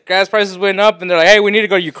prices went up, and they're like, "Hey, we need to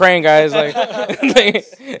go to Ukraine, guys." Like,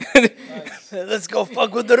 let's go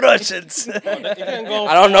fuck with the Russians. You can't go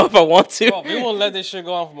I don't know if I want to. Bro, we won't let this shit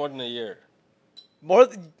go on for more than a year. You More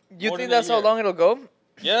think than a that's how year. long it'll go?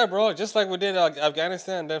 Yeah, bro. Just like we did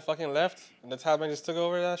Afghanistan, and then fucking left, and the Taliban just took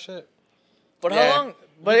over that shit. But Yeah. how long?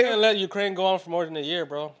 But But you can't let Ukraine go on for more than a year,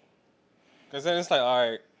 bro. Because then it's like, all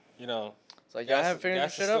right, you know, it's like y'all haven't figured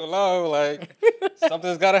gas this is shit too out. low. Like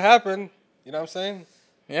something's got to happen. You know what I'm saying?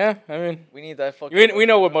 Yeah, I mean, We need that fucking. we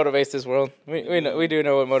know what motivates this world. We do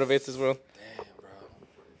know what motivates this world. Damn, bro.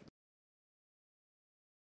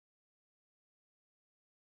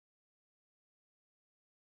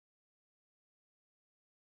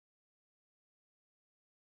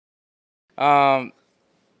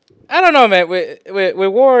 I don't know, man. With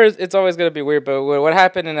wars, it's always gonna be weird. But what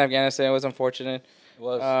happened in Afghanistan was unfortunate. It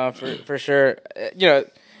was. For sure. You know,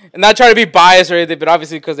 and not trying to be biased or anything, but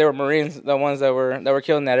obviously because they were Marines, the ones that were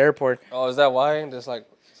killed in that airport. Oh, is that why there's like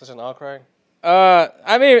such an outcry?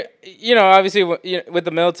 I mean, you know, obviously with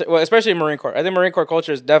the military, well, especially Marine Corps. I think Marine Corps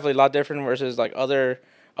culture is definitely a lot different versus like other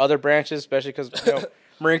branches, especially because you know,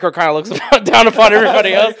 Marine Corps kind of looks down upon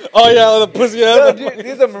everybody else. Oh yeah, the pussy ass.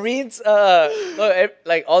 Dude, the Marines,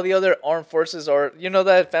 like all the other armed forces, or you know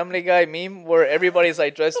that Family Guy meme where everybody's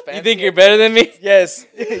like dressed fancy. You think you're better than me? Yes,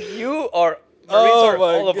 you are. Marines Oh are my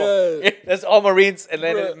all of them. That's all Marines, and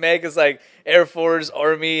then Bruh. Meg is like Air Force,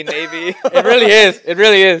 Army, Navy. It really is. It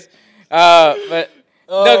really is. But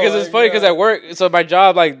no, because it's funny because God. at work, so my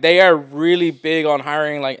job, like they are really big on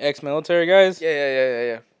hiring like ex-military guys.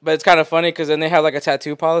 Yeah. But it's kind of funny because then they have like a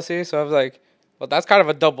tattoo policy. So I was like, well, that's kind of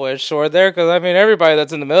a double-edged sword there because I mean everybody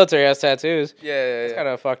that's in the military has tattoos. Yeah. It's kind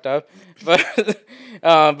of fucked up.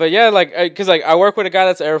 But yeah, like, cause like I work with a guy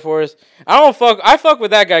that's Air Force. I fuck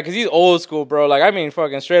with that guy because he's old school, bro. Like I mean,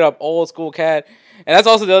 fucking straight up old school cat. And that's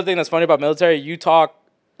also the other thing that's funny about military. You talk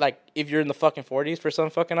like if you're in the fucking 40s for some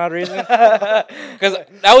fucking odd reason. Because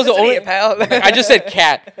that was the only. pal. I just said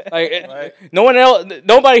cat. Like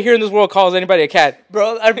nobody here in this world calls anybody a cat.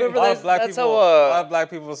 Bro, I remember A lot of black that's people. how. A lot of black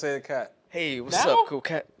people say cat. Hey, what's Now? up, cool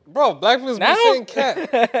cat? Bro, black people's been Now? saying cat.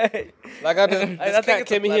 Like I just, think this cat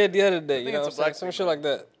it's a came in black- here the other day. I You think know, it's a it's like black some thing, shit bro. like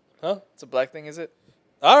that. Huh? It's a black thing, is it?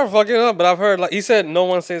 I don't fucking know, but I've heard like he said no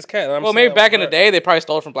one says cat. And I'm Well, saying, maybe back in the what? day they probably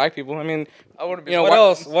stole it from black people. I mean, I wouldn't be. you know, What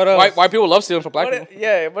else? What else? white people love stealing from black people.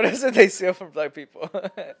 Yeah, what is it they steal from black people?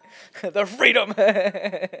 Their freedom.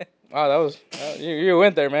 Wow, that was you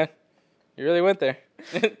went there, man. You really went there.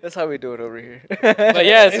 That's how we do it over here. But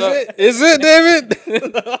yeah, so Is it, David?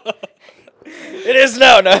 It is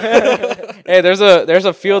now. No. hey, there's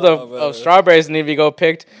a field man. of strawberries that need to go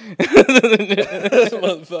picked. This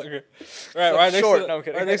motherfucker. Right next short. to No, I'm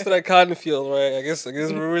kidding. right next to that cotton field, right? I guess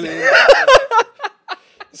we're really.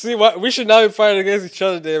 See, we should not be fighting against each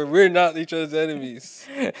other, David. We're not each other's enemies.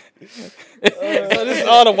 So this is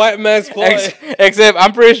all the white man's play. Except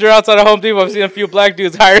I'm pretty sure outside of Home Depot I've seen a few black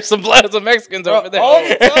dudes hire some Mexicans over there. All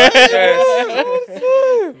the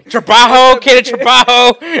time. Trabajo, kid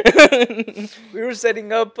trabajo. We were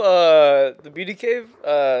setting up the beauty cave,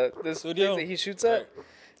 this Studio? place that he shoots at,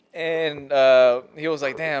 and he was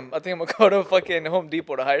like, "Damn, I think I'm gonna go to fucking Home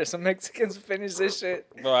Depot to hire some Mexicans to finish this shit."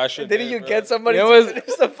 Bro, I should. Didn't you get somebody You know to what's-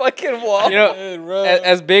 finish the fucking wall? You know,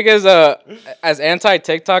 as big as anti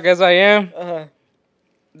TikTok as I am, Uh-huh.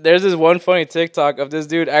 there's this one funny TikTok of this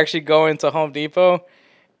dude actually going to Home Depot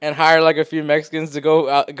and hire like a few Mexicans to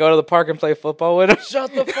go to the park and play football with him.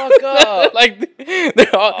 Shut the fuck up. like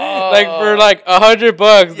they're all, like for like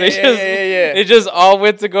 $100, they Yeah. they just all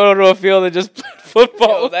went to go to a field and just played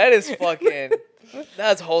football. Yo, that is fucking.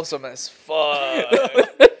 That's wholesome as fuck.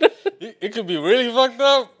 It could be really fucked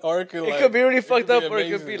up, or it could. It could be really fucked up, or it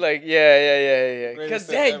could be like, yeah. Greatest Because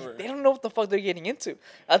thing ever. they don't know what the fuck they're getting into.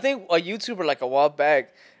 I think a YouTuber like a while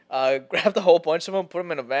back grabbed a whole bunch of them, put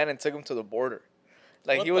them in a van, and took them to the border.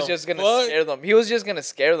 Like What he was the just gonna fuck? scare them. He was just gonna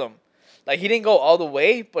scare them. Like he didn't go all the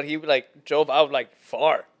way, but he like drove out like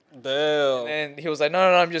far. Damn. And he was like, no,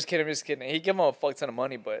 I'm just kidding, And he gave him a fuck ton of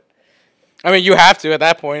money, but I mean, you have to at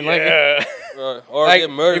that point. yeah. Or Like get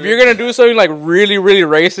murdered. if you're gonna do something like really, really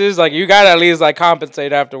racist, like you gotta at least like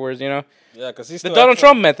compensate afterwards. You know, Yeah, because he's the still Donald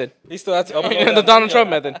Trump method. He still has to upload The that Donald video. Trump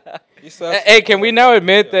method. He still has to Hey, can upload we that now video.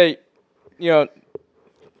 admit that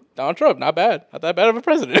Donald Trump not bad, not that bad of a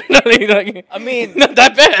president? Like, I mean, not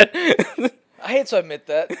that bad. I hate to admit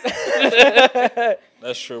that.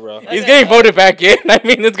 That's true, bro. He's getting voted back in. I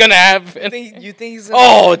mean, it's gonna happen. you think he's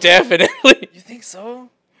Oh, definitely. You think so?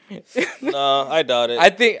 No, I doubt it. I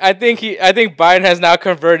think Biden has now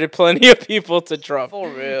converted plenty of people to Trump. For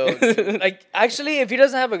real. Dude. Like, actually, if he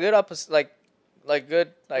doesn't have a good like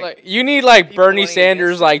good, Like you need like people Bernie running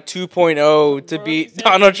Sanders against like 2.0 to beat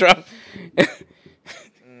Donald Trump.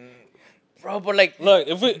 bro. But like, Look,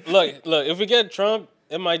 if we get Trump,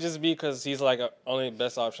 it might just be because he's like only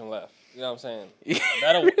best option left. You know what I'm saying?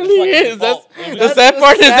 That'll He it's like a is. default. The sad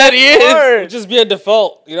part is that he is. It'll just be a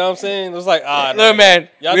default. You know what I'm saying? It's like Look, man,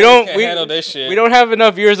 y'all we niggas don't can't handle this shit. we don't have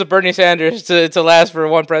enough years of Bernie Sanders to last for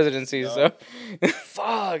one presidency. So,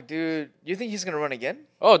 fuck, dude. You think he's gonna run again?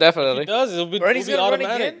 oh, If definitely. he does, it'll be Bernie's gonna run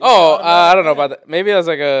automatic. again? Oh, I don't know about that. Maybe that's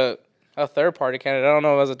like a third party candidate. I don't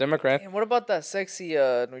know if as a Democrat. And what about that sexy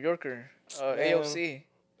New Yorker, AOC?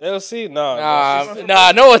 They'll see.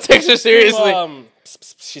 Nah, No one takes her seriously.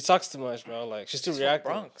 she sucks too much, bro. Like she's too reactive.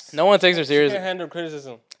 Bronx. No one takes her She can't seriously. handle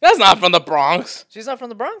criticism. That's not from the Bronx. She's not from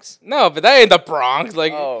the Bronx. No, but that ain't the Bronx.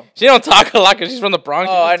 Like Oh. she don't talk a lot because she's from the Bronx.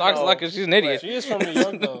 She Oh, I just talks a know. lot because she's an idiot. She is from New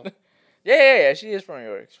York though. Yeah. She is from New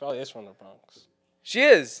York. She probably is from the Bronx. She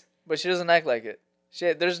is, but she doesn't act like it.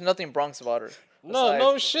 There's nothing Bronx about her. No, Aside no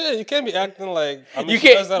from- shit. You can't be acting like. I mean, You she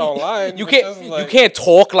can't- does that online. You but can't. doesn't, You like- can't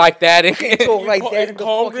talk like that. And Talk like that in the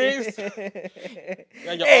Congress? fucking-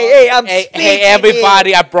 Yeah, your Hey, arm- I'm Hey, speaking hey,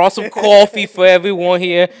 everybody! I brought some coffee for everyone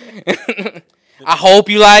here. I hope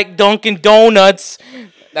you like Dunkin' Donuts.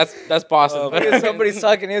 That's Boston. here. Somebody's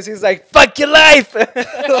talking to us. He's like, "Fuck your life."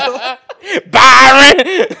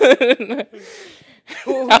 Byron.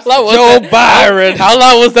 How loud was Joe that? Byron. How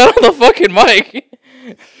loud was that on the fucking mic?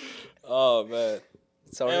 Oh man.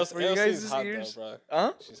 Sorry AOC for you is guys' hot ears. though, bro.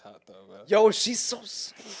 Huh? She's hot though, bro. Yo, she's so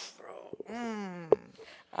sweet, bro.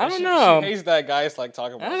 I don't She know. hates that guys like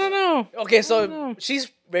talking about. I don't know. Okay, so know.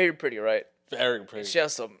 she's very pretty, right? Very pretty. She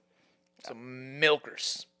has some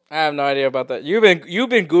milkers. I have no idea about that. You've been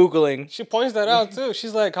googling. She points that out too.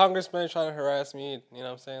 She's like, congressmen trying to harass me. You know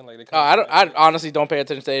what I'm saying? Like they. Oh, I honestly don't pay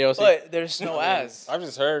attention to AOC. But there's no ass. I've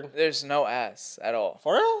just heard. There's no ass at all.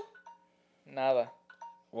 For real? Nada.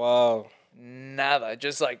 Wow. Nada.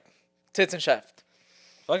 Just like tits and shaft.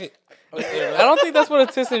 Fuck it. I don't think that's what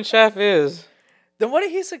a tis and chaff is. Then what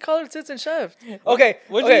did he say? Call her tits and shaft. Okay.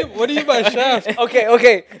 What okay. do you by shaft?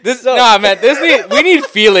 Okay. Nah, man. We need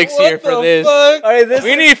Felix here for this. Fuck? All right. This.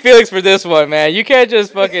 We need Felix for this one, man. You can't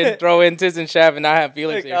just fucking throw in tis and chaff and not have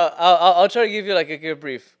Felix Look, here. I'll try to give you like a good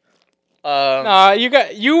brief. Nah,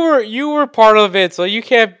 you were part of it, so you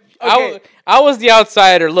can't. Okay. I was the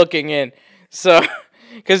outsider looking in, so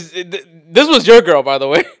because this was your girl, by the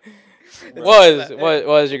way.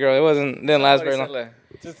 Was your girl? It didn't last very long.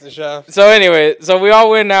 Just the shaft. So anyway, so we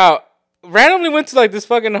all went out. Randomly went to like this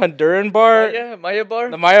fucking Honduran bar, Yeah, Maya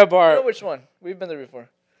bar. the Maya I bar. know which one. We've been there before.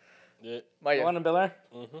 Yeah. Maya. The one in Bel Air?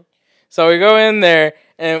 Mm-hmm. So we go in there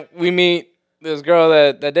and we meet this girl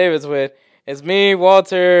that David's with. It's me,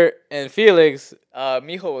 Walter, and Felix.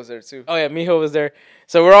 Mijo was there too. Oh yeah, Mijo was there.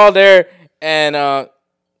 So we're all there, and I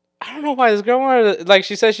don't know why this girl wanted to, like,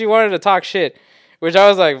 she said she wanted to talk shit, which I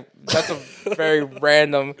was like, that's a very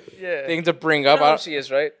random Yeah. thing to bring You up. know how she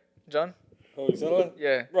is, right, John? Oh, you saw that?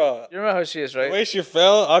 Yeah. Bro, You remember how she is, the right? way she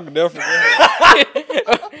fell, I'll never forget.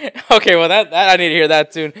 Okay, well that I need to hear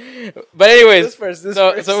that soon. But anyways, This first.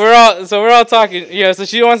 so we're all talking. Yeah, so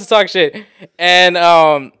she wants to talk shit, and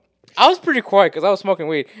I was pretty quiet because I was smoking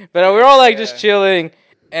weed. But we were all like just chilling,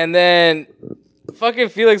 and then fucking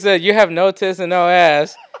Felix said, "You have no tits and no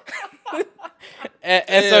ass,"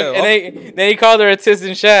 and so then he called her a tits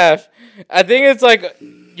and shaft. I think it's like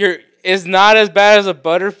it's not as bad as a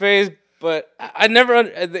butterface, but I never.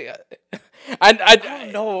 I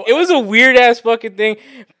don't know. It was a weird ass fucking thing,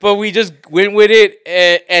 but we just went with it,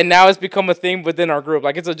 and now it's become a thing within our group.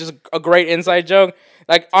 Like, it's just a great inside joke.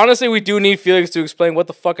 Like, honestly, we do need Felix to explain what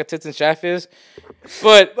the fuck a tits and shaft is.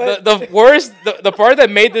 But the worst, the part that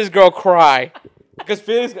made this girl cry, because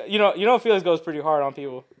Felix, you know, Felix goes pretty hard on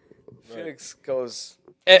people. Felix goes.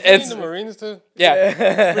 It's the Marines too?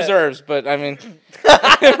 yeah, reserves, but I mean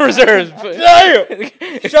reserves. But,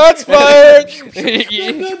 Damn! Shots fired!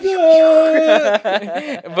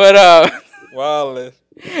 but Wow.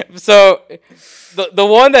 so the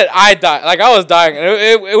one that I died, like, I was dying, and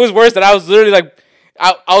it was worse than I was literally like.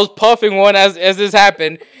 I was puffing one as this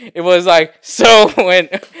happened. It was like, so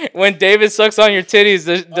when David sucks on your titties,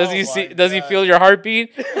 does he feel your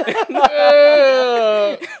heartbeat?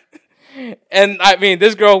 And I mean,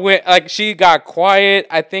 this girl went, like, she got quiet.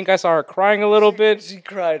 I think I saw her crying a little bit. She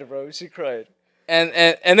cried, bro. She cried. And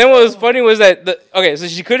then what was funny was that so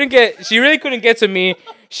she really couldn't get to me.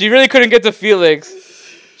 She really couldn't get to Felix.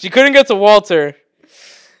 She couldn't get to Walter.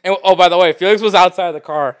 And oh, by the way, Felix was outside the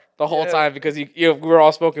car the whole time because we were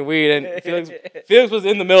all smoking weed, and Felix was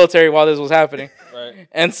in the military while this was happening. Right.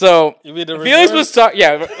 And so You mean the Felix reserves?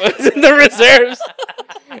 was was in the reserves.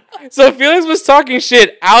 So Felix was talking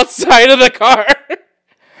shit outside of the car.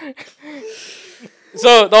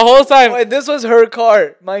 So the whole time, Wait, this was her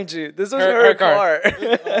car, mind you. This was her car.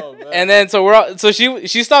 Oh, man. and then so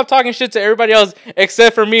she stopped talking shit to everybody else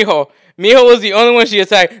except for Mijo. Mijo was the only one she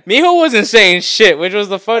attacked. Mijo wasn't saying shit, which was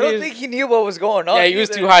the I funniest. don't think he knew what was going on. Yeah, he was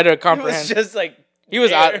either. too high to He comprehend. was just like He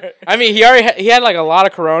was out. there. I mean, he had like a lot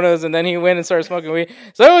of Coronas, and then he went and started smoking weed.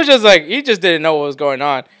 So it was just like he just didn't know what was going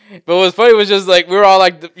on. But what was funny was just like we were all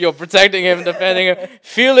like protecting him, defending him.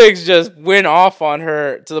 Felix just went off on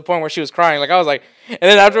her to the point where she was crying. Like I was like, and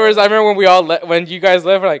then afterwards, I remember when when you guys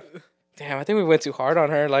left, we're like, damn, I think we went too hard on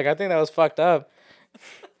her. Like I think that was fucked up.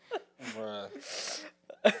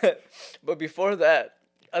 Bruh. But before that,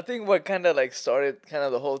 I think what kind of like started kind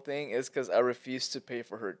of the whole thing is because I refused to pay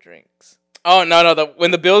for her drinks. Oh no!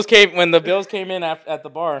 When the bills came in at the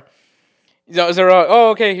bar, so oh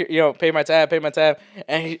okay, here, pay my tab,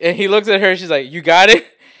 and he looks at her. She's like, you got it.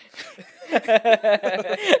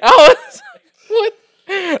 I was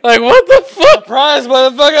like, what the fuck? Surprise,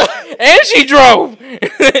 motherfucker! And she drove.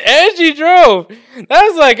 That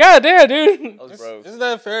was like, god damn, dude. I was broke. Isn't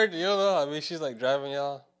that fair deal though? I mean, she's like driving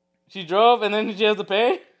y'all. She drove and then she has to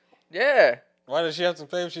pay. Yeah. Why does she have to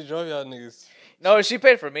pay if she drove y'all niggas? No, she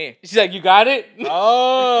paid for me. She's like, you got it.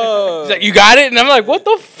 Oh. She's like, you got it, and I'm like, what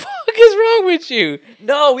the fuck is wrong with you?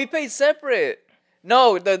 No, we paid separate.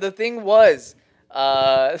 No, the thing was,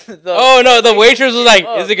 The waitress was like,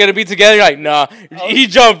 is it gonna be together? You're like, nah. He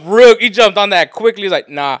jumped on that quickly. He's like,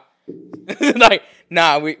 nah. Like,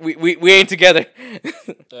 nah, we ain't together.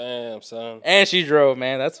 Damn, son. And she drove,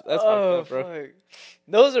 man. That's fucked up, bro. Fuck.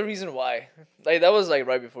 That was the reason why. Like that was like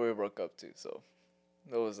right before we broke up too. So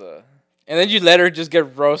that was And then you let her just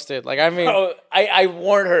get roasted. Like, I mean, Bro, I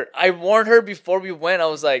warned her. I warned her before we went. I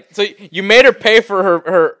was like, so you made her pay for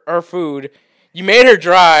her food. You made her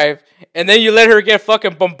drive, and then you let her get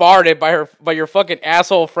fucking bombarded by your fucking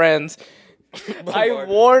asshole friends. I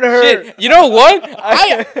warned her. Shit, you know what?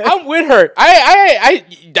 I'm with her.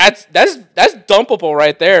 That's dumpable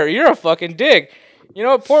right there. You're a fucking dick. You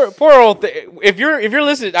know, poor old. If you're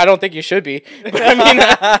listening, I don't think you should be. But I mean,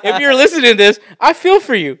 if you're listening to this, I feel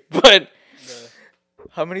for you. But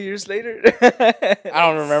How many years later? I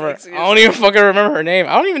don't remember. I don't even fucking remember her name.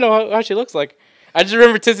 I don't even know how she looks like. I just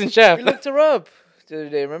remember Tits and Chef. We looked her up the other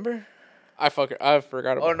day. Remember? I forgot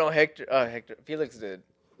about. Oh no, Hector. Hector. Felix did.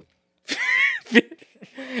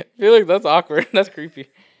 Felix, that's awkward. That's creepy.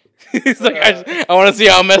 He's like, I want to see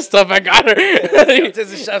how messed up I got her.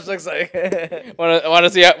 Tits and Chef looks like. want to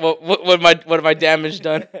see what my damage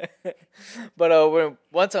done. But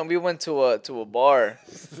one time we went to a bar.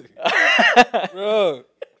 Bro.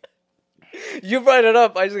 You brought it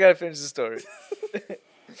up. I just gotta finish the story.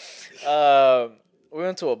 We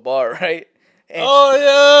went to a bar, right? And Oh,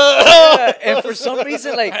 yeah. and for some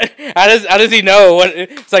reason, like, How does he know?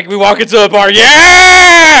 It's like we walk into a bar.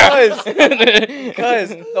 Yeah. because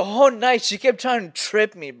the whole night she kept trying to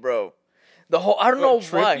trip me, bro. I don't know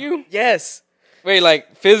trip why. you? Yes. Wait,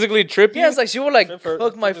 like physically trip you? Yes, like she would like Trip her-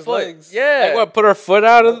 hook my trip his foot. legs. Yeah. Like what? Put her foot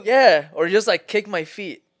out of? Yeah, or just like kick my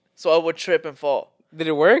feet, so I would trip and fall. Did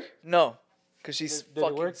it work? No, because she's Did it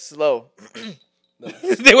fucking work? slow.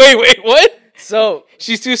 Wait, what? So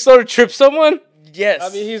She's too slow to trip someone? yes, I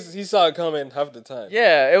mean, he saw it coming half the time.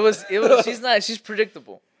 yeah, it was. She's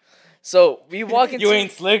predictable. So we walk into. You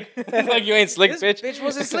ain't slick. Like you ain't slick, This bitch. bitch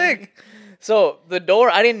wasn't slick. So the door,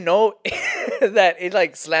 I didn't know that it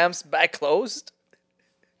like slams back closed.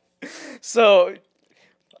 So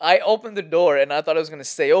I opened the door and I thought it was gonna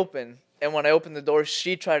stay open. And when I opened the door,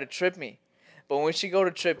 she tried to trip me. But when she go to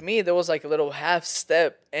trip me, there was like a little half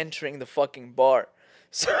step entering the fucking bar.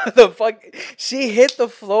 So she hit the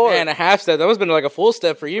floor. Man, a half step. That must have been like a full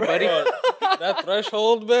step for you, buddy. Bro, that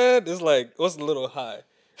threshold, man, is like, it was a little high.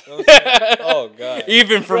 You know what I'm saying? Oh, God.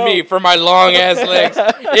 Even for me, for my long ass legs,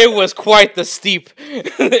 it was quite the steep.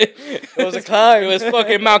 It was a climb. It was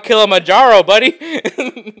fucking Mount Kilimanjaro, buddy.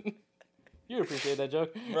 You appreciate that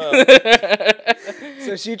joke, Bro.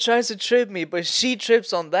 So she tries to trip me, but she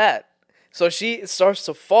trips on that. So she starts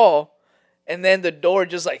to fall, and then the door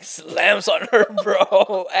just like slams on her,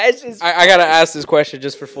 bro. As she's I gotta ask this question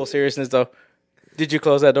just for full seriousness, though. Did you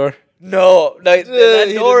close that door? no, like that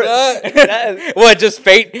he did door. not. that- What? Just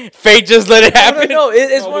fate? Fate just let it happen? no,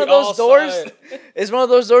 it's Oh, one of we all those saw doors. it. It's one of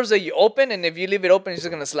those doors that you open, and if you leave it open, it's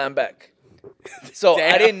just gonna slam back. So I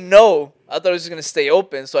Damn. didn't know. I thought it was gonna stay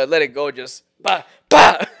open, so I let it go. Just bah.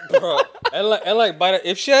 Bro. And like,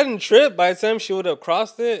 if she hadn't tripped, by the time she would have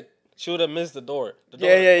crossed it, she would have missed the door. The door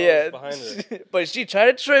Yeah. was behind her. But she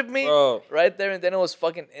tried to trip me Bro. right there, and then it was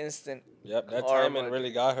fucking instant. Yep, that Karma, timing dude.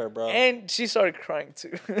 really got her, bro. And she started crying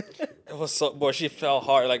too. It was so, boy, she fell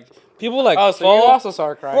hard. Like, people like Oh, so fall. you also saw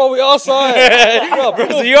her cry. Bro, we all saw it. bro,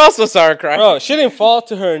 So you also saw her cry. bro, she didn't fall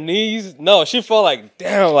to her knees. No, she fell like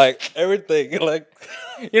down, like everything. Like,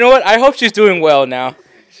 You know what? I hope she's doing well now.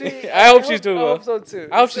 I hope she's doing I well. hope so too.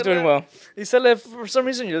 I hope she's doing well. He said that for some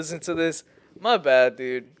reason you listen to this. My bad,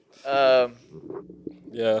 dude.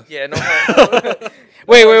 yeah. Yeah, no.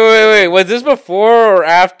 Wait. Was this before or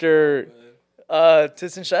after?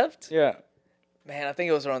 Tits and Shaft? Yeah. Man, I think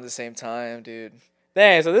it was around the same time, dude.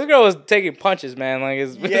 Dang, so this girl was taking punches, man. Like,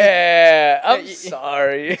 it's Yeah, I'm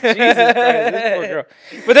sorry. Jesus Christ, this poor girl.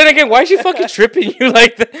 But then again, why is she fucking tripping you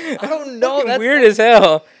like that? I don't know. Fucking That's weird as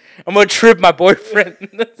hell. I'm gonna trip my boyfriend.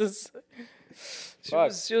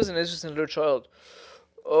 She was an interesting little child.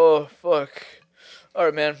 Oh, fuck. All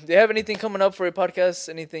right, man. Do you have anything coming up for your podcast?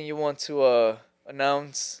 Anything you want to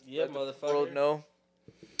announce? Yeah, let the motherfucker. world know?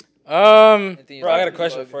 Anything you Bro, I got a like to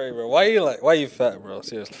question plug? for you, bro. Why you fat, bro?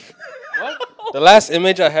 Seriously. What? The last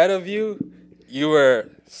image I had of you, you were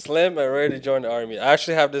slim and ready to join the army. I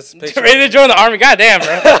actually have this picture. Ready to join the army? Goddamn, bro.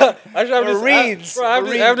 I actually have Marines.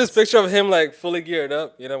 I have this picture of him like fully geared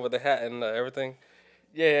up, you know, with the hat and everything.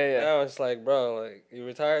 Yeah. And I was like, bro, like you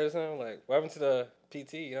retired or something? Like, what happened to the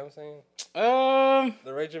PT? You know what I'm saying?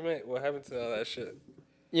 The regiment. What happened to all that shit?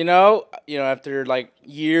 You know, after like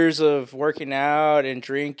years of working out and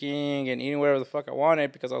drinking and eating whatever the fuck I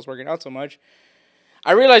wanted because I was working out so much,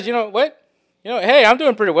 I realized, you know what? Hey, I'm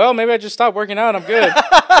doing pretty well. Maybe I just stopped working out. I'm good.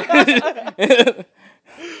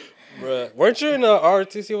 Bruh, weren't you in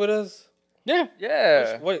ROTC with us? Yeah.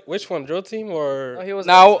 Yeah. Which one? Drill team or? Oh, he was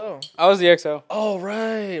No, I was the XO. Oh,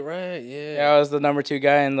 right, yeah. Yeah, I was the number 2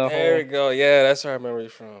 guy in the There we whole. go. Yeah, that's where I remember you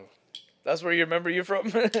from. That's where you remember you from?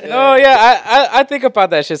 No, yeah, I think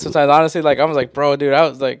about that shit sometimes. Honestly, like I was like, bro, dude, I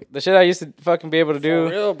was like the shit I used to fucking be able to do.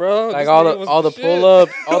 For real, bro. Like This all nigga was the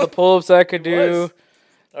shit. pull-ups that I could do. Was.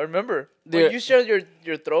 I remember. Dude. When you shared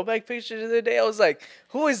your throwback picture the other day, I was like,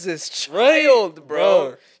 who is this child, Right,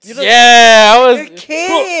 bro? You look Yeah, I like a was.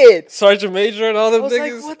 kid. Sergeant Major and all I them was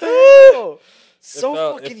niggas. like, what the hell? So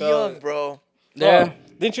felt- fucking it felt- young, bro. Yeah.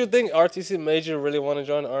 Didn't you think RTC Major really want to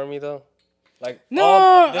join the army though? Like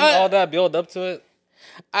No, didn't I- all that build up to it?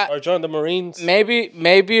 I- Or join the Marines? Maybe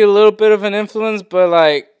a little bit of an influence, but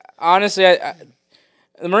like honestly,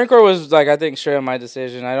 the Marine Corps was like I think straight on my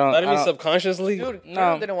decision. I Not don't. even subconsciously. Dude, No.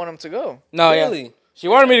 Karen didn't want him to go. No, yeah. Really? She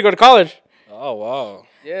wanted me to go to college. Oh wow.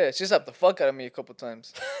 Yeah, she slapped the fuck out of me a couple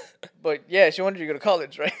times. But yeah, she wanted you to go to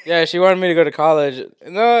college, right? Yeah, she wanted me to go to college.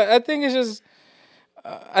 No, I think it's just.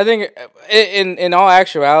 I think in all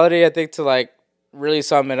actuality, I think to like really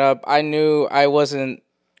sum it up, I knew I wasn't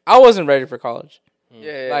ready for college.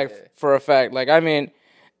 Yeah, Like for a fact. Like I mean,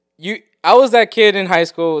 I was that kid in high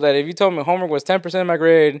school that if you told me homework was 10% of my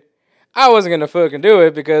grade, I wasn't gonna fucking do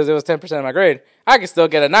it because it was 10% of my grade. I could still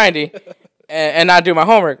get a 90 and not do my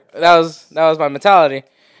homework. That was my mentality.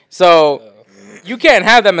 So you can't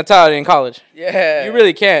have that mentality in college. yeah. You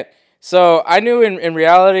really can't. So I knew in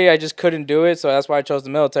reality I just couldn't do it. So that's why I chose the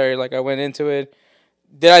military. Like I went into it.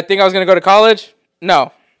 Did I think I was gonna go to college?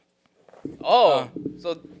 No. Oh,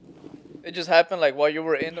 so it just happened like while you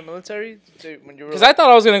were in the military, when you were. Because I thought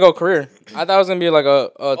I was gonna go career. I thought I was gonna be like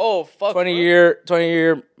a oh fuck, 20 bro.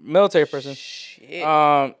 year military person. Shit.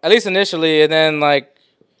 At least initially, and then like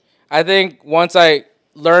I think once I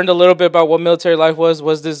learned a little bit about what military life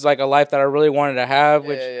was this like a life that I really wanted to have,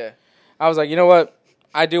 which yeah. I was like, you know what,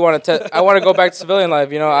 I do want to I want to go back to civilian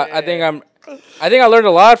life. You know, I think I learned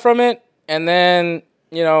a lot from it, and then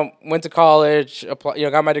went to college,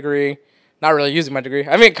 got my degree. Not really using my degree.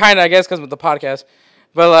 I mean, kind of, I guess, because of the podcast,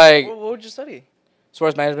 but like What would you study?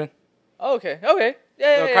 sports management. Oh, okay.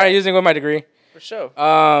 Yeah. Kind of using it with my degree. For sure.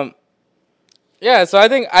 Yeah, so I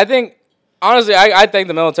think honestly, I thank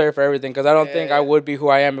the military for everything because I don't think I would be who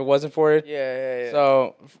I am if it wasn't for it. Yeah.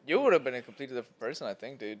 So you would have been a completely different person, I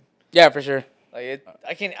think, dude. yeah, for sure. Like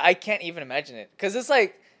I can't even imagine it, cause it's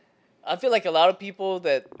like I feel like a lot of people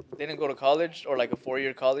that didn't go to college or like a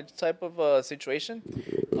 4-year college type of situation.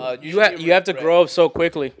 You have to grow up so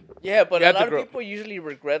quickly. Yeah, but you a have to lot of grow- people usually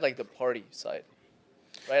regret like the party side,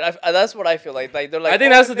 right? That's what I feel like. Like they're like. I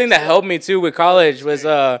think "Oh, that's I the thing missed that it." helped me too with college was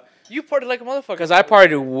You partied like a motherfucker. because I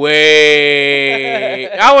partied way.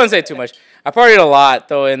 I wouldn't say too much. I partied a lot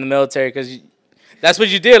though in the military because that's what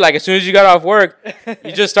you did. Like as soon as you got off work,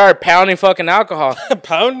 you just started pounding fucking alcohol.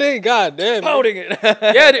 Pounding? God damn. Pounding it.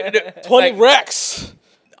 Yeah, dude, 20 like, racks.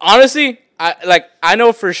 honestly, I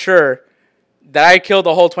know for sure that I killed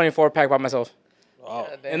the whole 24 pack by myself Wow.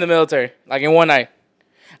 God damn. in the military, like in one night.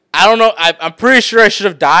 I don't know. I'm pretty sure I should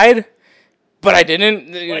have died, but I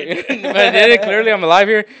didn't. But I didn't. Clearly, I'm alive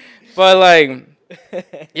here. But like,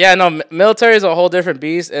 yeah, no, military is a whole different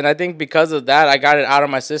beast, and I think because of that, I got it out of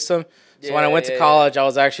my system. So when I went to college, I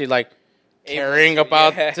was actually like caring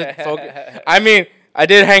about to focus. I mean, I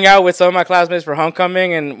did hang out with some of my classmates for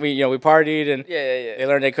homecoming, and we partied, and they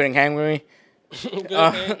learned they couldn't hang with me.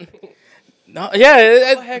 No,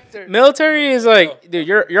 military is like, dude,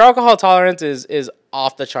 your alcohol tolerance is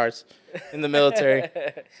off the charts in the military.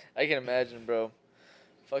 I can imagine, bro.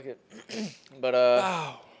 Fuck it. But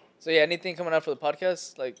so yeah, anything coming out for the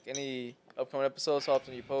podcast? Like any upcoming episodes? How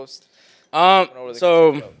often you post?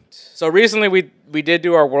 So recently we did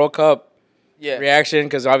do our World Cup reaction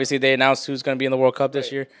because obviously they announced who's going to be in the World Cup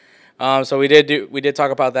this year. So we did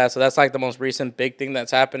talk about that. So that's like the most recent big thing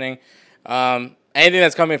that's happening. Anything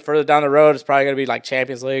that's coming further down the road is probably going to be like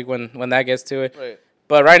Champions League when that gets to it. Right.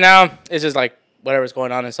 But right now it's just like whatever's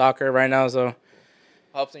going on in soccer right now. So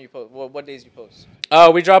how often you post? What days you post?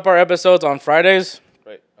 We drop our episodes on Fridays.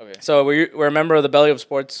 Right. Okay. So we're a member of the Belly of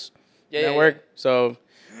Sports network. Yeah. So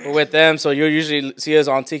we're with them. So you'll usually see us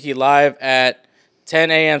on Tiki Live at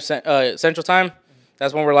 10 a.m. Central Time.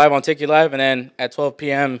 That's when we're live on Tiki Live. And then at 12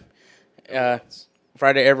 p.m.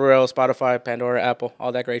 Friday everywhere else, Spotify, Pandora, Apple,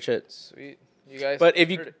 all that great shit. Sweet. You guys. But if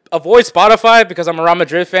you avoid Spotify, because I'm a Real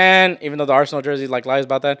Madrid fan, even though the Arsenal jersey like lies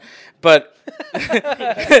about that, but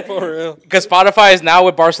For real. Because Spotify is now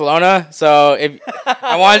with Barcelona, so if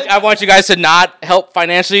I want you guys to not help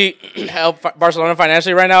Barcelona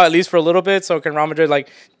financially right now, at least for a little bit, so can Real Madrid like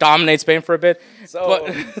dominate Spain for a bit. So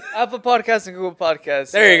Apple Podcasts and Google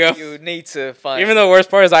Podcasts. There you go. You need to find. Even the worst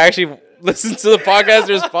part is I actually listen to the podcast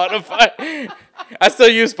through Spotify. I still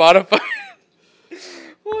use Spotify.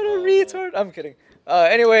 What a retard. I'm kidding.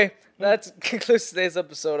 Anyway, that concludes today's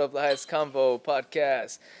episode of the Highest Convo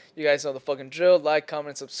podcast. You guys know the fucking drill. Like,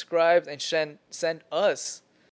 comment, subscribe, and send us